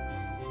going?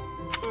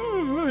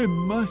 I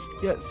must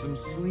get some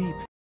sleep.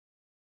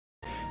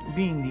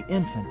 Being the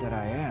infant that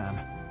I am.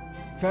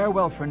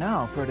 Farewell for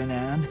now,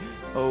 Ferdinand.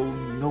 Oh,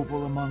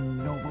 noble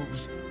among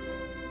nobles.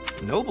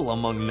 Noble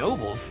among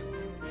nobles?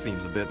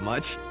 Seems a bit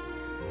much.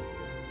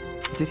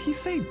 Did he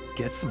say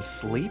get some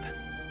sleep?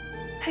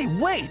 Hey,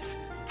 wait!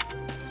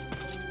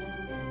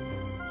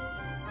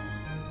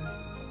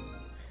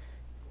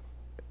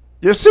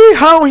 You see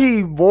how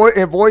he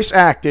voice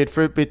acted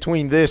for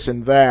between this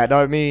and that?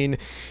 I mean,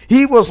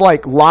 he was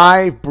like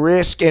live,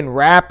 brisk, and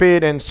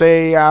rapid, and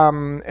say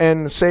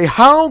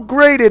how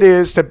great it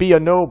is to be a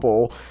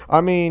noble.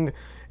 I mean,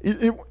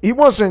 he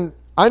wasn't.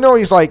 I know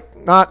he's like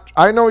not.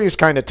 I know he's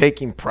kind of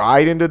taking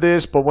pride into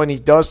this, but when he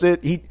does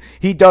it,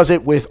 he does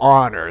it with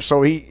honor.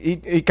 So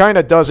he kind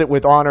of does it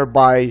with honor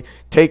by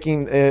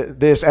taking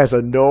this as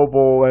a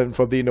noble and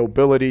for the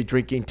nobility,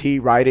 drinking tea,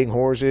 riding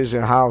horses,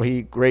 and how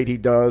great he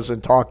does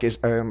and talk is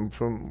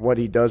from what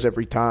he does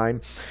every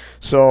time.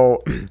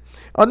 So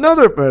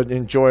another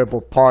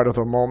enjoyable part of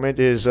the moment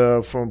is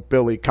from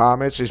Billy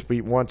Kametz is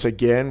once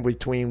again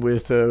between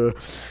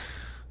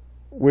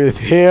with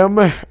him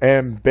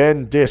and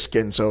Ben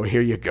Diskin. So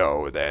here you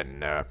go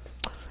then.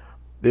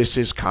 This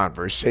is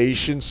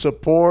Conversation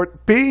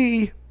Support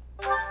B.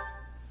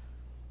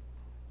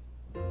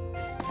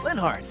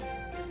 Linhardt,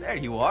 there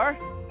you are.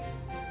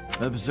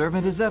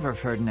 Observant as ever,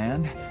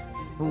 Ferdinand.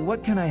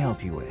 What can I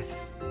help you with?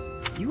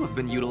 You have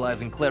been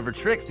utilizing clever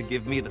tricks to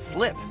give me the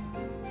slip.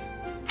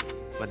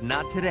 But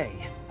not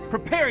today.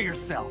 Prepare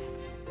yourself.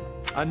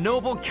 A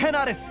noble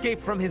cannot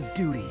escape from his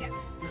duty.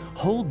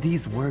 Hold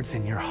these words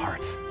in your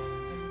heart.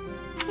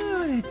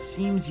 It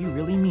seems you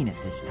really mean it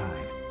this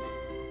time.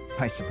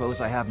 I suppose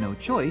I have no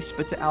choice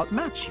but to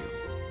outmatch you.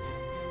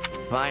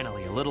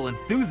 Finally, a little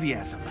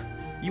enthusiasm.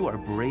 You are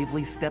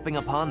bravely stepping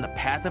upon the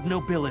path of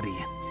nobility.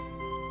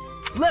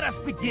 Let us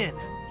begin!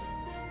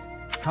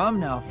 Come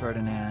now,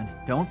 Ferdinand.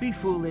 Don't be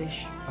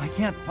foolish. I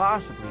can't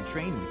possibly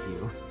train with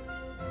you.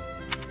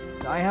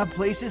 I have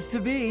places to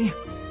be.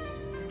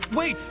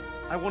 Wait!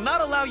 I will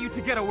not allow you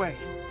to get away!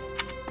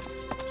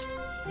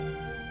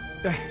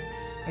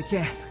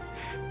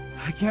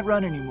 I can't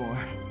run anymore.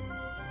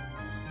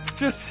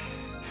 Just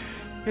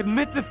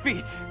admit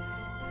defeat.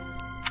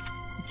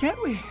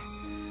 Can't we?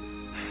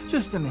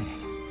 Just a minute.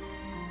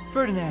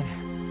 Ferdinand,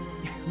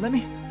 let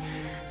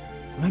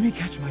me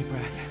catch my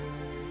breath.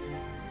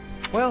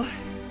 Well,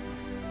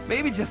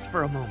 maybe just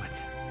for a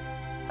moment.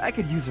 I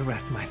could use a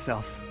rest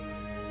myself.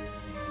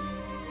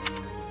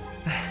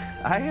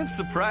 I am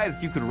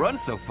surprised you could run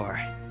so far.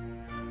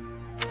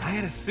 I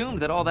had assumed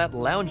that all that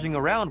lounging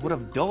around would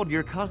have dulled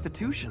your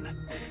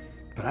constitution.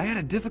 But I had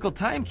a difficult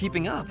time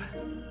keeping up.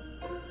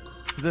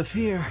 The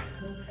fear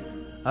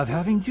of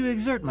having to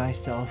exert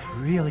myself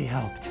really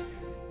helped.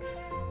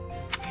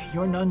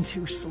 You're none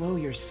too slow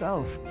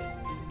yourself.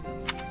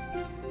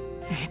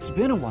 It's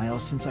been a while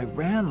since I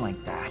ran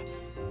like that.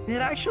 It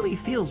actually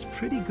feels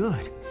pretty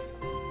good.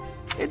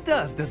 It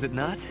does it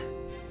not?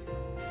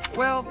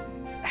 Well,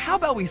 how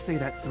about we say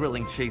that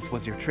thrilling chase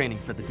was your training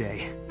for the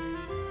day?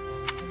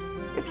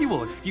 If you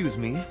will excuse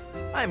me,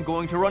 I am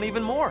going to run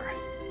even more,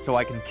 so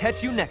I can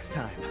catch you next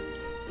time.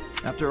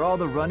 After all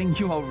the running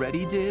you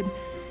already did?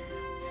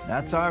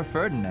 That's our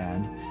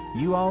Ferdinand.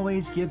 You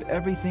always give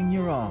everything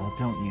your all,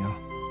 don't you?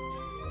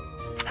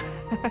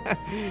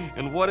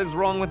 And what is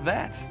wrong with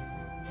that?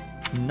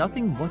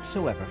 Nothing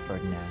whatsoever,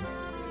 Ferdinand.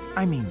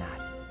 I mean that.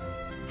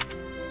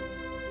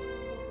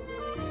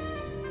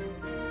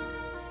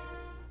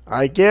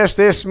 I guess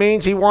this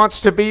means he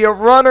wants to be a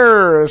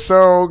runner,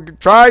 so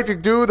try to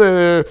do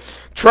the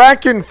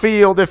track and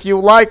field if you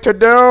like to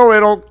know.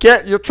 It'll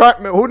get you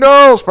who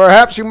knows,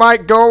 perhaps you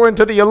might go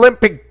into the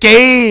Olympic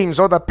Games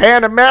or the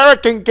Pan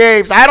American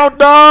Games. I don't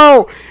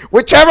know.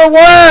 Whichever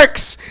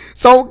works.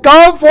 So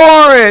go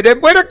for it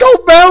and win a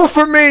gold medal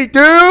for me,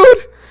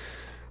 dude.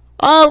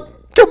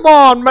 Come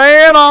on,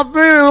 man. I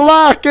really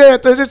like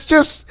it.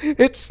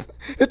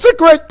 It's a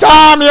great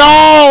time,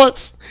 y'all.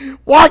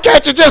 Why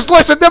can't you just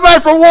listen to me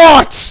for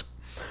once?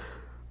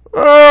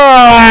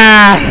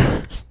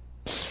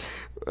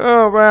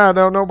 Oh, man,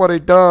 no, nobody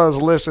does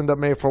listen to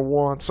me for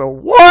once, so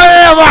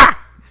whatever!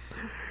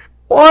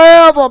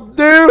 Whatever,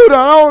 dude,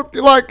 I don't,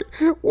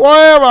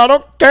 whatever, I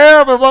don't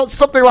care about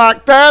something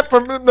like that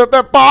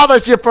that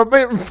bothers you,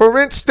 for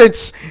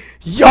instance,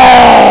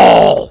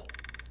 y'all!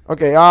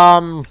 Okay,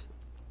 I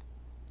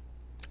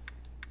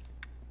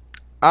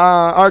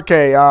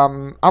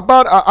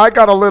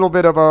got a little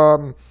bit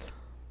of,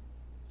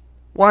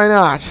 why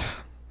not?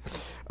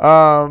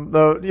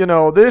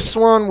 This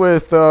one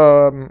with,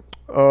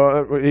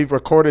 he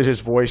recorded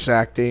his voice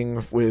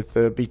acting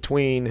with,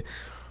 between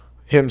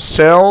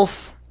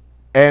himself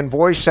and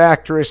voice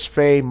actress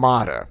Faye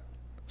Mata.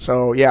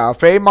 So, yeah,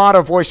 Faye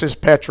Mata voices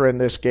Petra in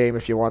this game,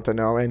 if you want to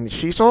know. And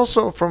she's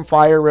also from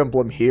Fire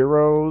Emblem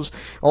Heroes.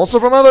 Also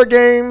from other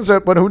games,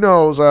 but who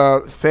knows?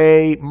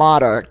 Faye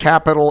Mata,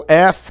 capital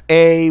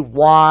F-A-Y-E,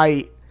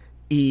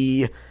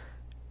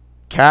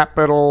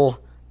 capital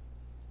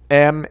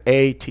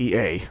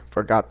M-A-T-A.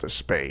 Forgot the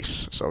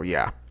space. So,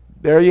 yeah,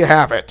 there you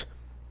have it.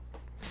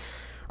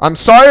 I'm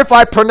sorry if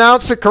I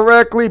pronounce it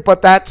correctly,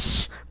 but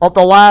that's of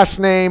the last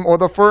name or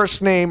the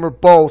first name or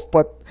both,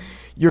 but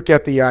you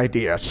get the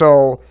idea.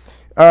 So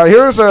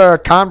here's a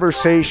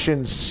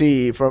conversation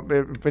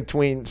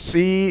between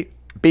C,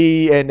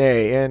 B, and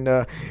A.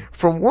 And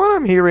from what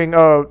I'm hearing,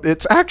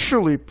 it's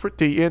actually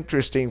pretty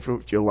interesting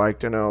if you like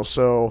to know.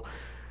 So,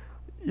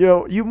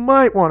 you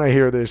might want to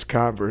hear this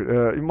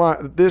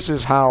this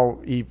is how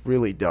he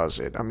really does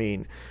it. I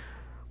mean,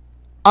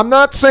 I'm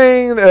not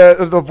saying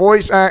the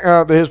voice,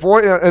 his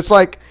voice, it's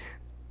like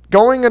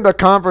going into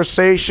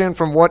conversation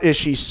from what is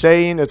she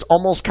saying. It's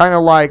almost kind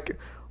of like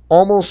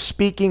almost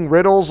speaking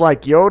riddles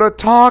like Yoda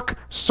talk,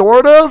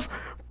 sort of,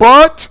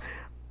 but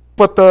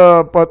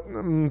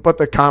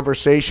the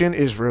conversation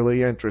is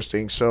really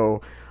interesting.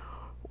 So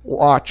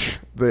watch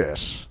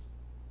this.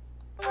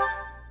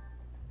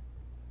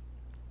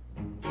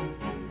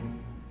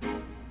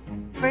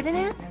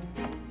 Ferdinand?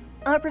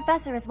 Our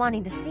professor is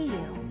wanting to see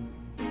you.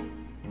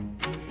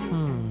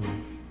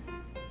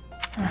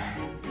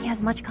 He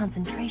has much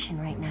concentration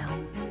right now.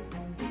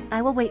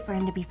 I will wait for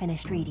him to be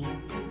finished reading.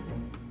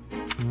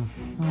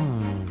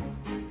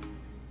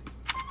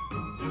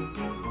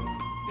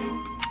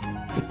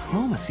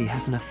 Diplomacy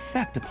has an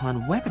effect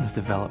upon weapons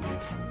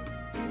development.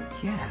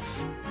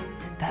 Yes,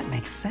 that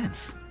makes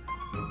sense.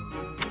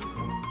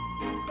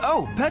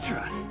 Oh,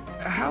 Petra!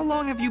 How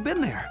long have you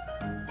been there?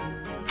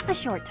 A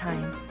short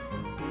time.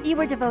 You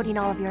were devoting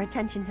all of your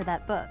attention to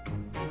that book.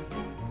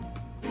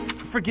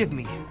 Forgive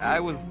me, I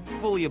was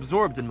fully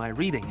absorbed in my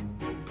reading.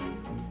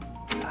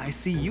 I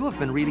see you have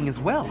been reading as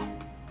well.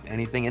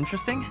 Anything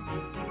interesting?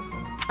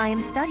 I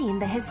am studying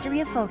the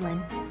history of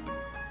Fodlan.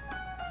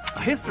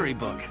 A history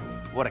book?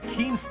 What a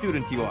keen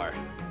student you are.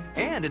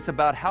 And it's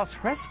about House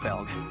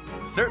Hresfelg.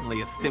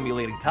 Certainly a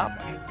stimulating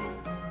topic.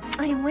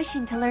 I am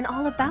wishing to learn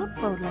all about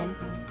Fodlan.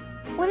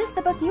 What is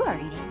the book you are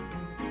reading?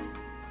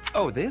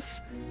 Oh,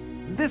 this?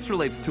 This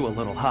relates to a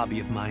little hobby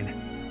of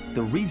mine.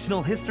 The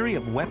regional history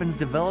of weapons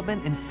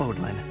development in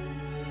Fodlan.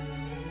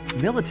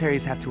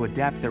 Militaries have to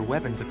adapt their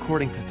weapons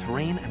according to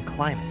terrain and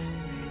climate,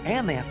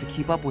 and they have to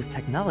keep up with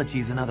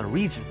technologies in other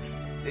regions.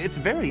 It's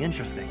very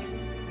interesting.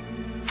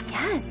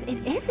 Yes,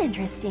 it is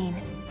interesting.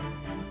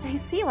 I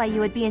see why you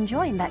would be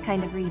enjoying that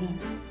kind of reading.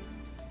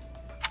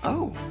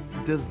 Oh,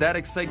 does that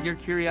excite your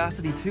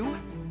curiosity too?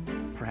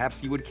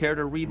 Perhaps you would care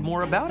to read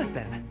more about it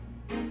then.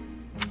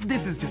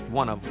 This is just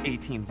one of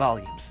 18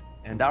 volumes.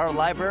 And our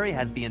library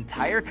has the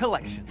entire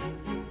collection.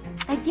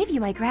 I give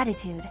you my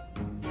gratitude.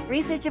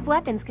 Research of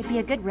weapons could be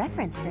a good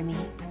reference for me.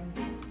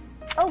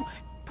 Oh,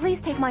 please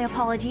take my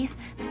apologies.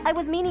 I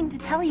was meaning to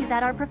tell you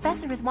that our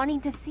professor is wanting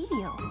to see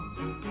you.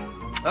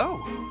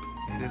 Oh,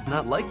 it is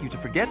not like you to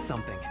forget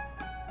something.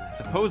 I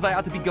suppose I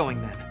ought to be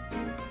going then.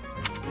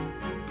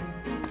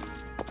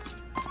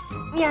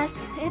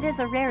 Yes, it is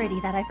a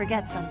rarity that I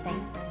forget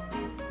something.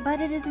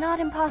 But it is not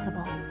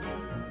impossible.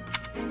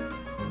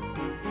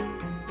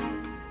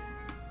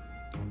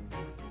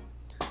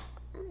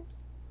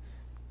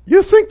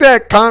 You think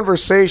that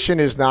conversation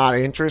is not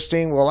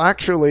interesting? Well,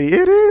 actually,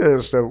 it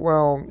is.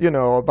 Well,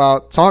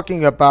 about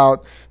talking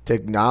about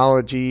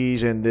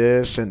technologies and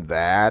this and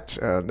that,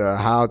 and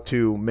how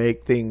to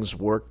make things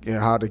work,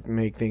 how to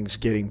make things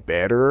getting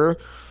better.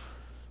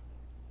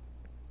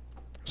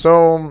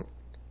 So,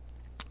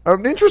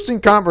 an interesting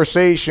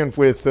conversation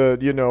with,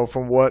 you know,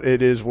 from what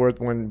it is worth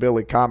when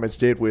Billy Kametz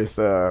did with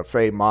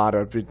Faye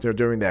Mata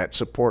during that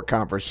support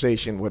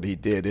conversation. What he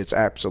did is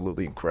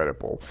absolutely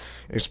incredible,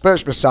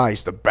 especially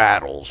besides the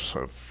battles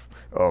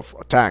of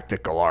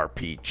tactical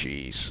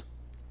RPGs.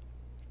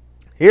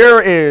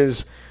 Here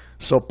is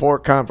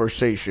support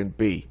conversation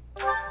B.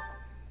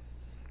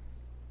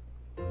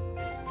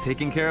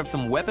 Taking care of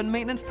some weapon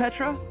maintenance,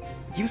 Petra?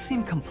 You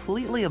seem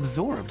completely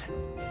absorbed.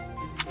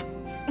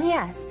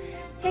 Yes,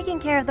 taking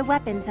care of the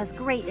weapons has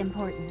great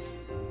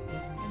importance.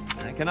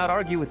 I cannot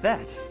argue with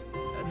that.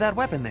 That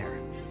weapon there,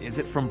 is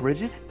it from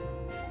Bridget?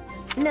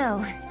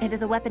 No, it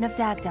is a weapon of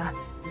Dagda.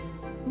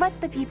 But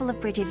the people of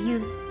Bridget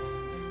used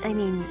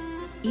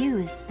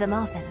them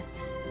often.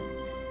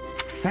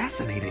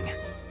 Fascinating.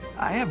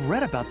 I have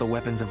read about the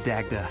weapons of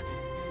Dagda,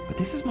 but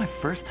this is my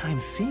first time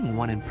seeing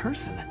one in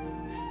person.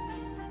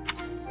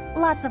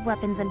 Lots of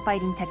weapons and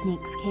fighting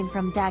techniques came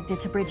from Dagda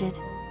to Bridget.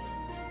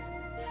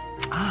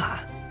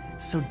 Ah,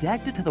 so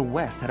Dagda to the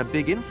west had a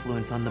big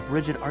influence on the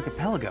Bridget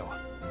archipelago.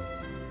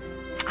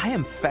 I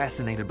am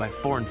fascinated by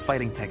foreign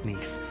fighting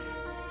techniques.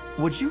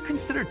 Would you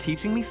consider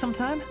teaching me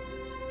sometime?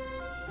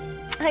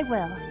 I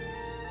will.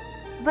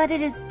 But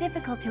it is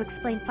difficult to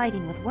explain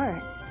fighting with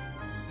words.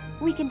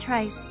 We can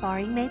try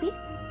sparring, maybe?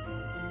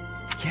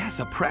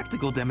 Yes, a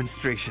practical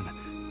demonstration.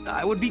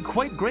 I would be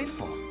quite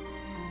grateful.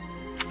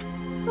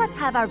 Let's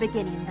have our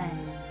beginning then.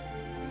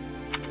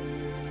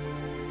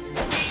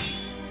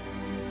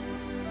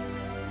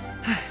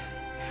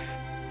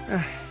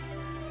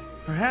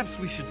 Perhaps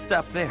we should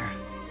stop there.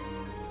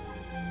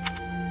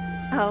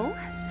 Oh?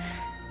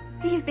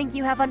 Do you think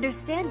you have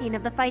understanding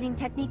of the fighting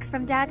techniques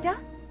from Dagda?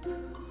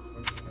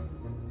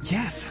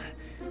 Yes.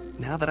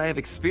 Now that I have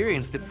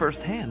experienced it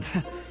firsthand.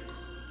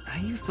 I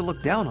used to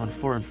look down on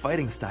foreign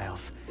fighting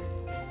styles,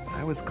 but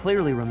I was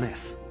clearly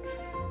remiss.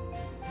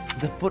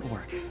 The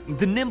footwork,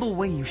 the nimble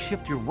way you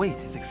shift your weight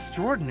is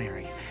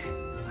extraordinary.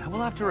 I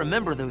will have to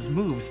remember those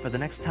moves for the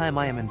next time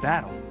I am in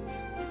battle.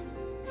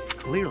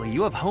 Clearly,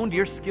 you have honed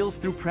your skills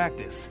through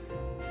practice.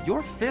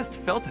 Your fist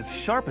felt as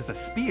sharp as a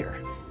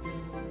spear.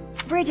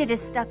 Bridget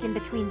is stuck in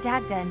between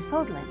Dagda and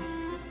Fodlan.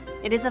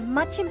 It is of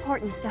much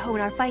importance to hone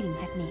our fighting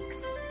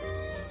techniques.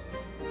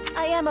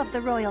 I am of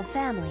the royal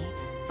family,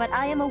 but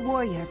I am a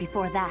warrior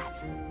before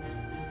that.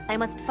 I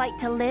must fight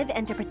to live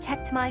and to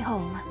protect my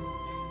home.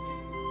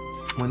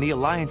 When the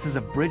alliances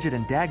of Bridget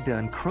and Dagda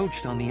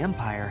encroached on the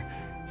Empire,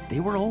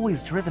 they were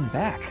always driven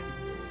back.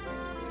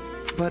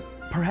 But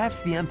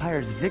perhaps the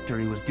Empire's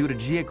victory was due to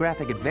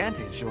geographic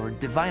advantage or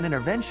divine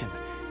intervention,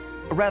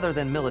 rather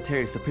than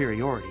military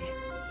superiority.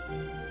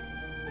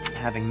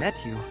 Having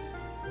met you,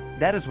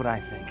 that is what I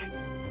think.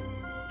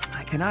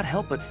 I cannot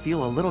help but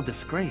feel a little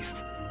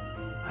disgraced.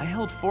 I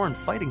held foreign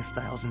fighting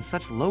styles in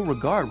such low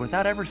regard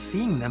without ever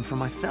seeing them for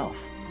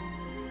myself.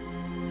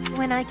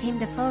 When I came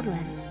to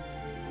Fodlan,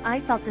 I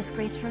felt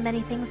disgraced for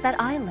many things that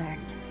I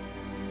learned.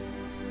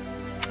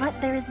 But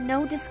there is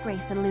no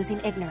disgrace in losing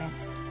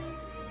ignorance.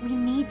 We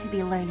need to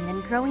be learning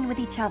and growing with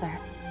each other,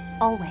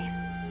 always.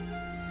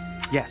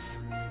 Yes,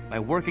 by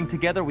working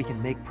together we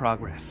can make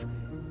progress.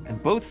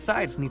 And both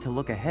sides need to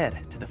look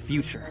ahead to the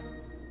future.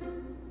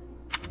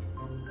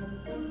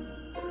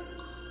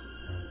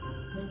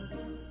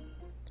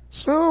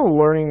 So,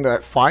 learning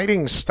that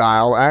fighting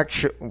style,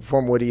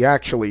 from what he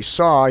actually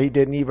saw, he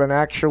didn't even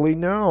actually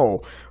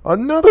know.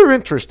 Another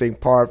interesting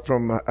part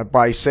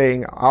by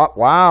saying,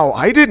 wow,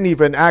 I didn't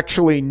even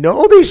actually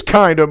know these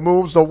kind of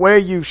moves. The way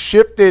you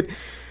shifted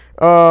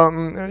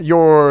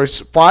your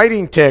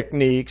fighting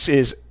techniques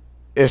is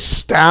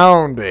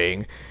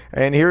astounding.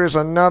 And here's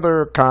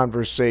another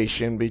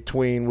conversation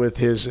with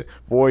his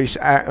voice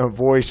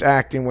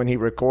acting when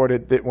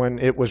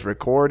it was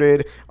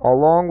recorded,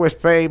 along with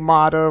Faye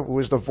Mata, who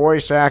is the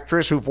voice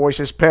actress who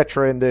voices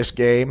Petra in this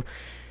game.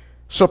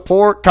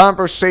 Support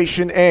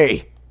conversation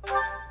A.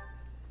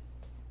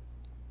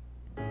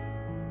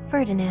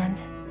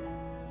 Ferdinand.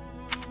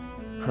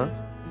 Huh?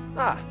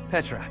 Ah,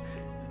 Petra.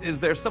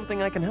 Is there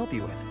something I can help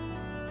you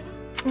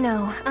with?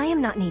 No, I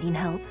am not needing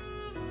help.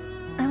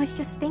 I was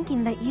just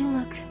thinking that you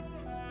look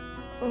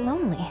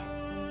lonely.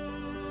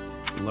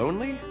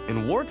 Lonely?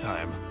 In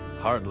wartime?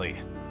 Hardly.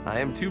 I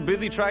am too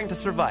busy trying to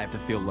survive to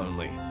feel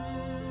lonely.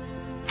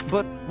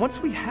 But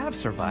once we have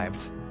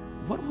survived,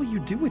 what will you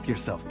do with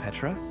yourself,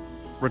 Petra?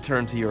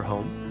 Return to your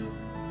home?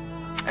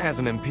 As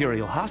an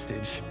Imperial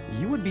hostage,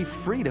 you would be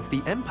freed if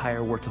the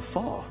Empire were to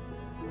fall.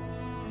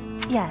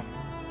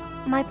 Yes.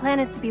 My plan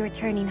is to be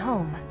returning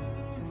home.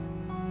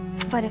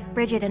 But if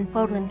Bridget and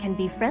Fodlan can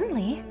be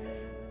friendly,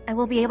 I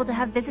will be able to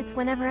have visits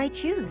whenever I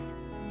choose.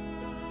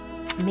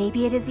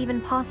 Maybe it is even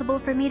possible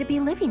for me to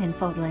be living in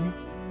Fodlan.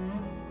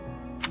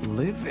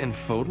 Live in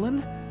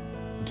Fodlan?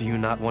 Do you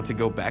not want to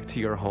go back to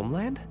your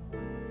homeland?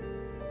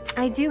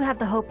 I do have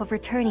the hope of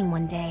returning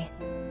one day,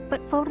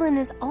 but Fodlan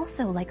is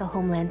also like a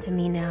homeland to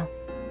me now.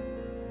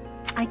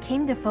 I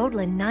came to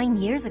Fodlan 9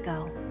 years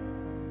ago.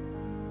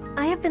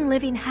 I have been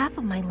living half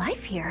of my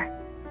life here.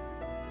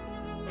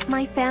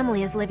 My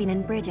family is living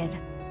in Bridget,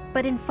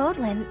 but in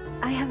Fodlan,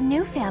 I have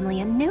new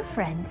family and new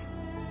friends.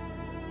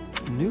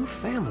 New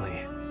family.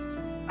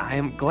 I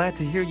am glad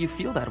to hear you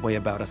feel that way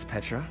about us,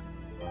 Petra.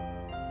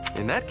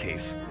 In that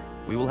case,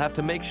 we will have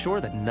to make sure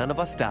that none of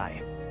us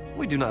die.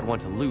 We do not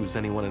want to lose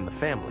anyone in the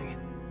family.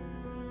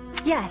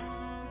 Yes,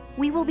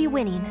 we will be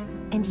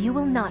winning, and you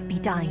will not be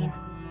dying.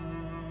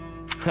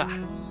 Ha!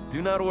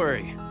 Do not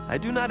worry. I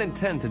do not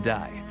intend to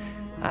die.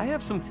 I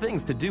have some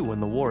things to do when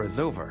the war is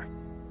over.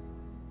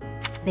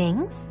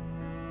 Things?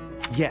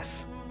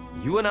 Yes.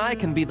 You and I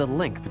can be the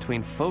link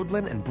between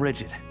Fodlan and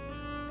Bridget.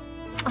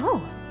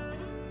 Oh.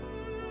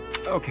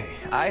 Okay,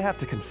 I have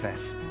to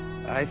confess.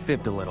 I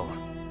fibbed a little.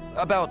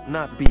 About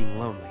not being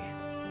lonely.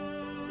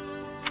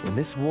 When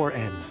this war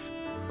ends,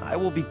 I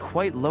will be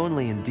quite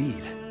lonely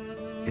indeed.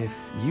 If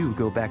you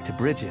go back to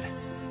Bridget.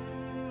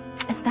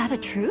 Is that a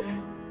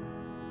truth?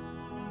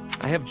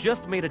 I have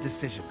just made a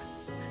decision.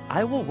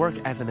 I will work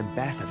as an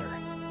ambassador,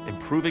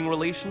 improving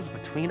relations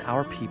between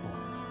our people.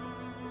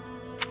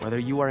 Whether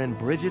you are in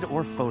Bridget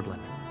or Fodlan,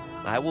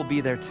 I will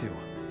be there too.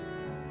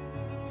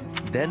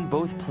 Then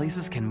both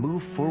places can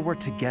move forward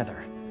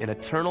together in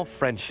eternal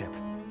friendship.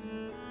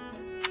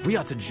 We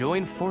ought to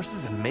join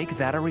forces and make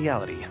that a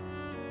reality.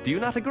 Do you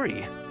not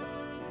agree?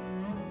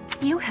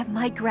 You have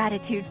my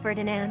gratitude,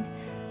 Ferdinand.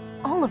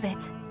 All of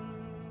it.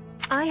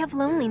 I have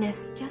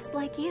loneliness just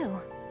like you.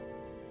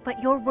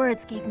 But your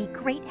words gave me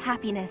great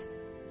happiness.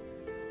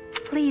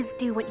 Please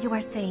do what you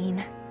are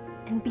saying,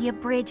 and be a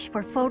bridge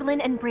for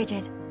Fodlan and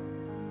Bridget.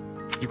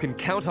 You can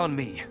count on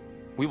me.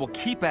 We will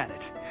keep at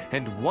it,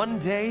 and one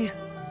day...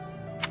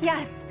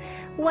 Yes,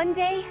 one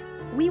day,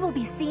 we will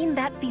be seeing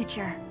that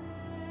future.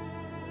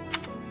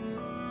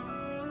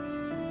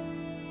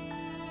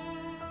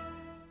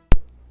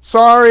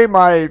 Sorry,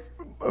 but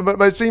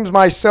it seems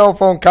my cell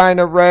phone kind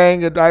of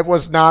rang and I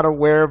was not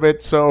aware of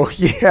it, so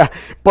yeah.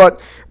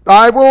 But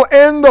I will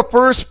end the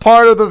first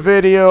part of the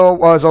video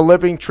as a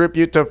living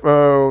tribute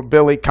to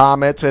Billy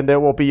Kametz, and there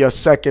will be a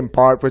second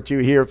part which you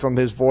hear from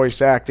his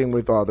voice acting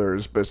with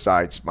others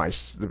besides the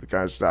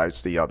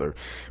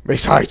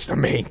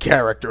main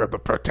character of the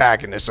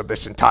protagonist of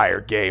this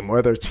entire game,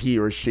 whether it's he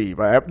or she.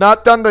 But I have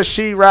not done the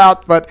she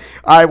route, but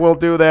I will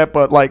do that,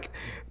 but like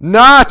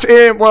not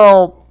in,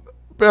 well,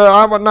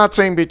 I'm not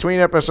saying between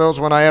episodes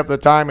when I have the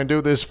time and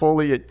do this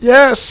fully.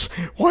 Yes,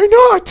 why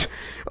not?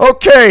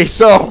 Okay,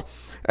 so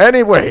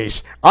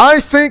anyways,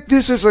 I think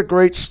this is a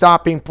great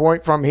stopping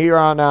point from here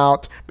on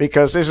out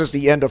because this is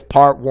the end of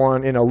part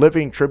 1 in a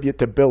living tribute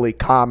to Billy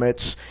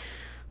Kametz.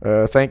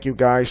 Thank you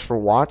guys for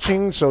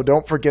watching. So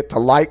don't forget to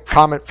like,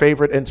 comment,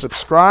 favorite, and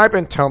subscribe,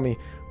 and tell me,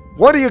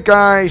 what do you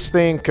guys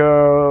think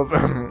of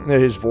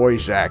his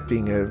voice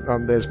acting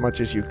as much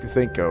as you can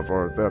think of,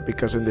 or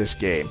because in this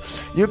game?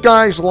 You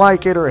guys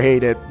like it or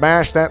hate it,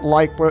 mash that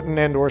like button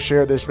and or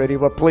share this video,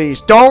 but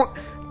please don't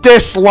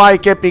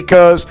dislike it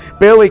because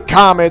Billy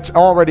Kametz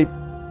already,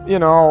 you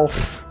know,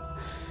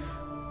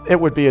 it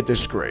would be a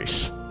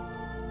disgrace.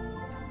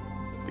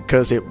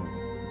 Because it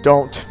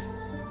don't...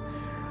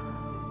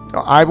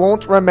 I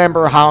won't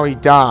remember how he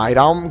died.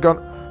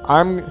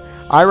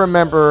 I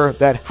remember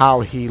that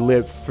how he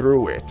lived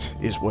through it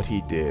is what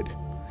he did.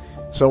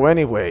 So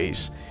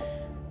anyways,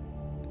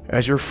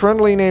 as your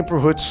friendly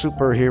neighborhood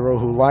superhero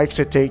who likes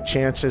to take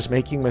chances,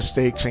 making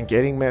mistakes, and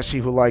getting messy,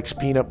 who likes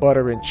peanut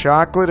butter and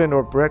chocolate and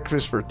or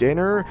breakfast for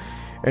dinner,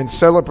 and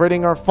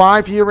celebrating our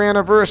 5-year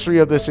anniversary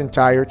of this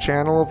entire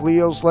channel of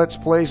Leo's Let's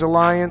Plays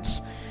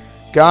Alliance,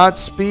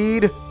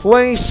 Godspeed,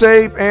 play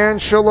safe,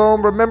 and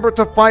shalom. Remember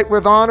to fight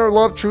with honor,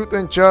 love, truth,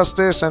 and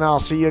justice, and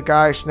I'll see you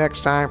guys next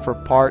time for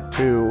part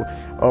 2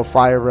 of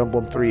Fire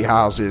Emblem 3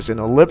 Houses in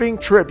a living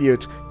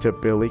tribute to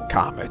Billy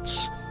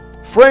Kametz.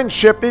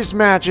 Friendship is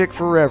magic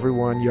for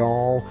everyone,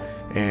 y'all,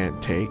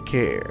 and take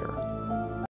care.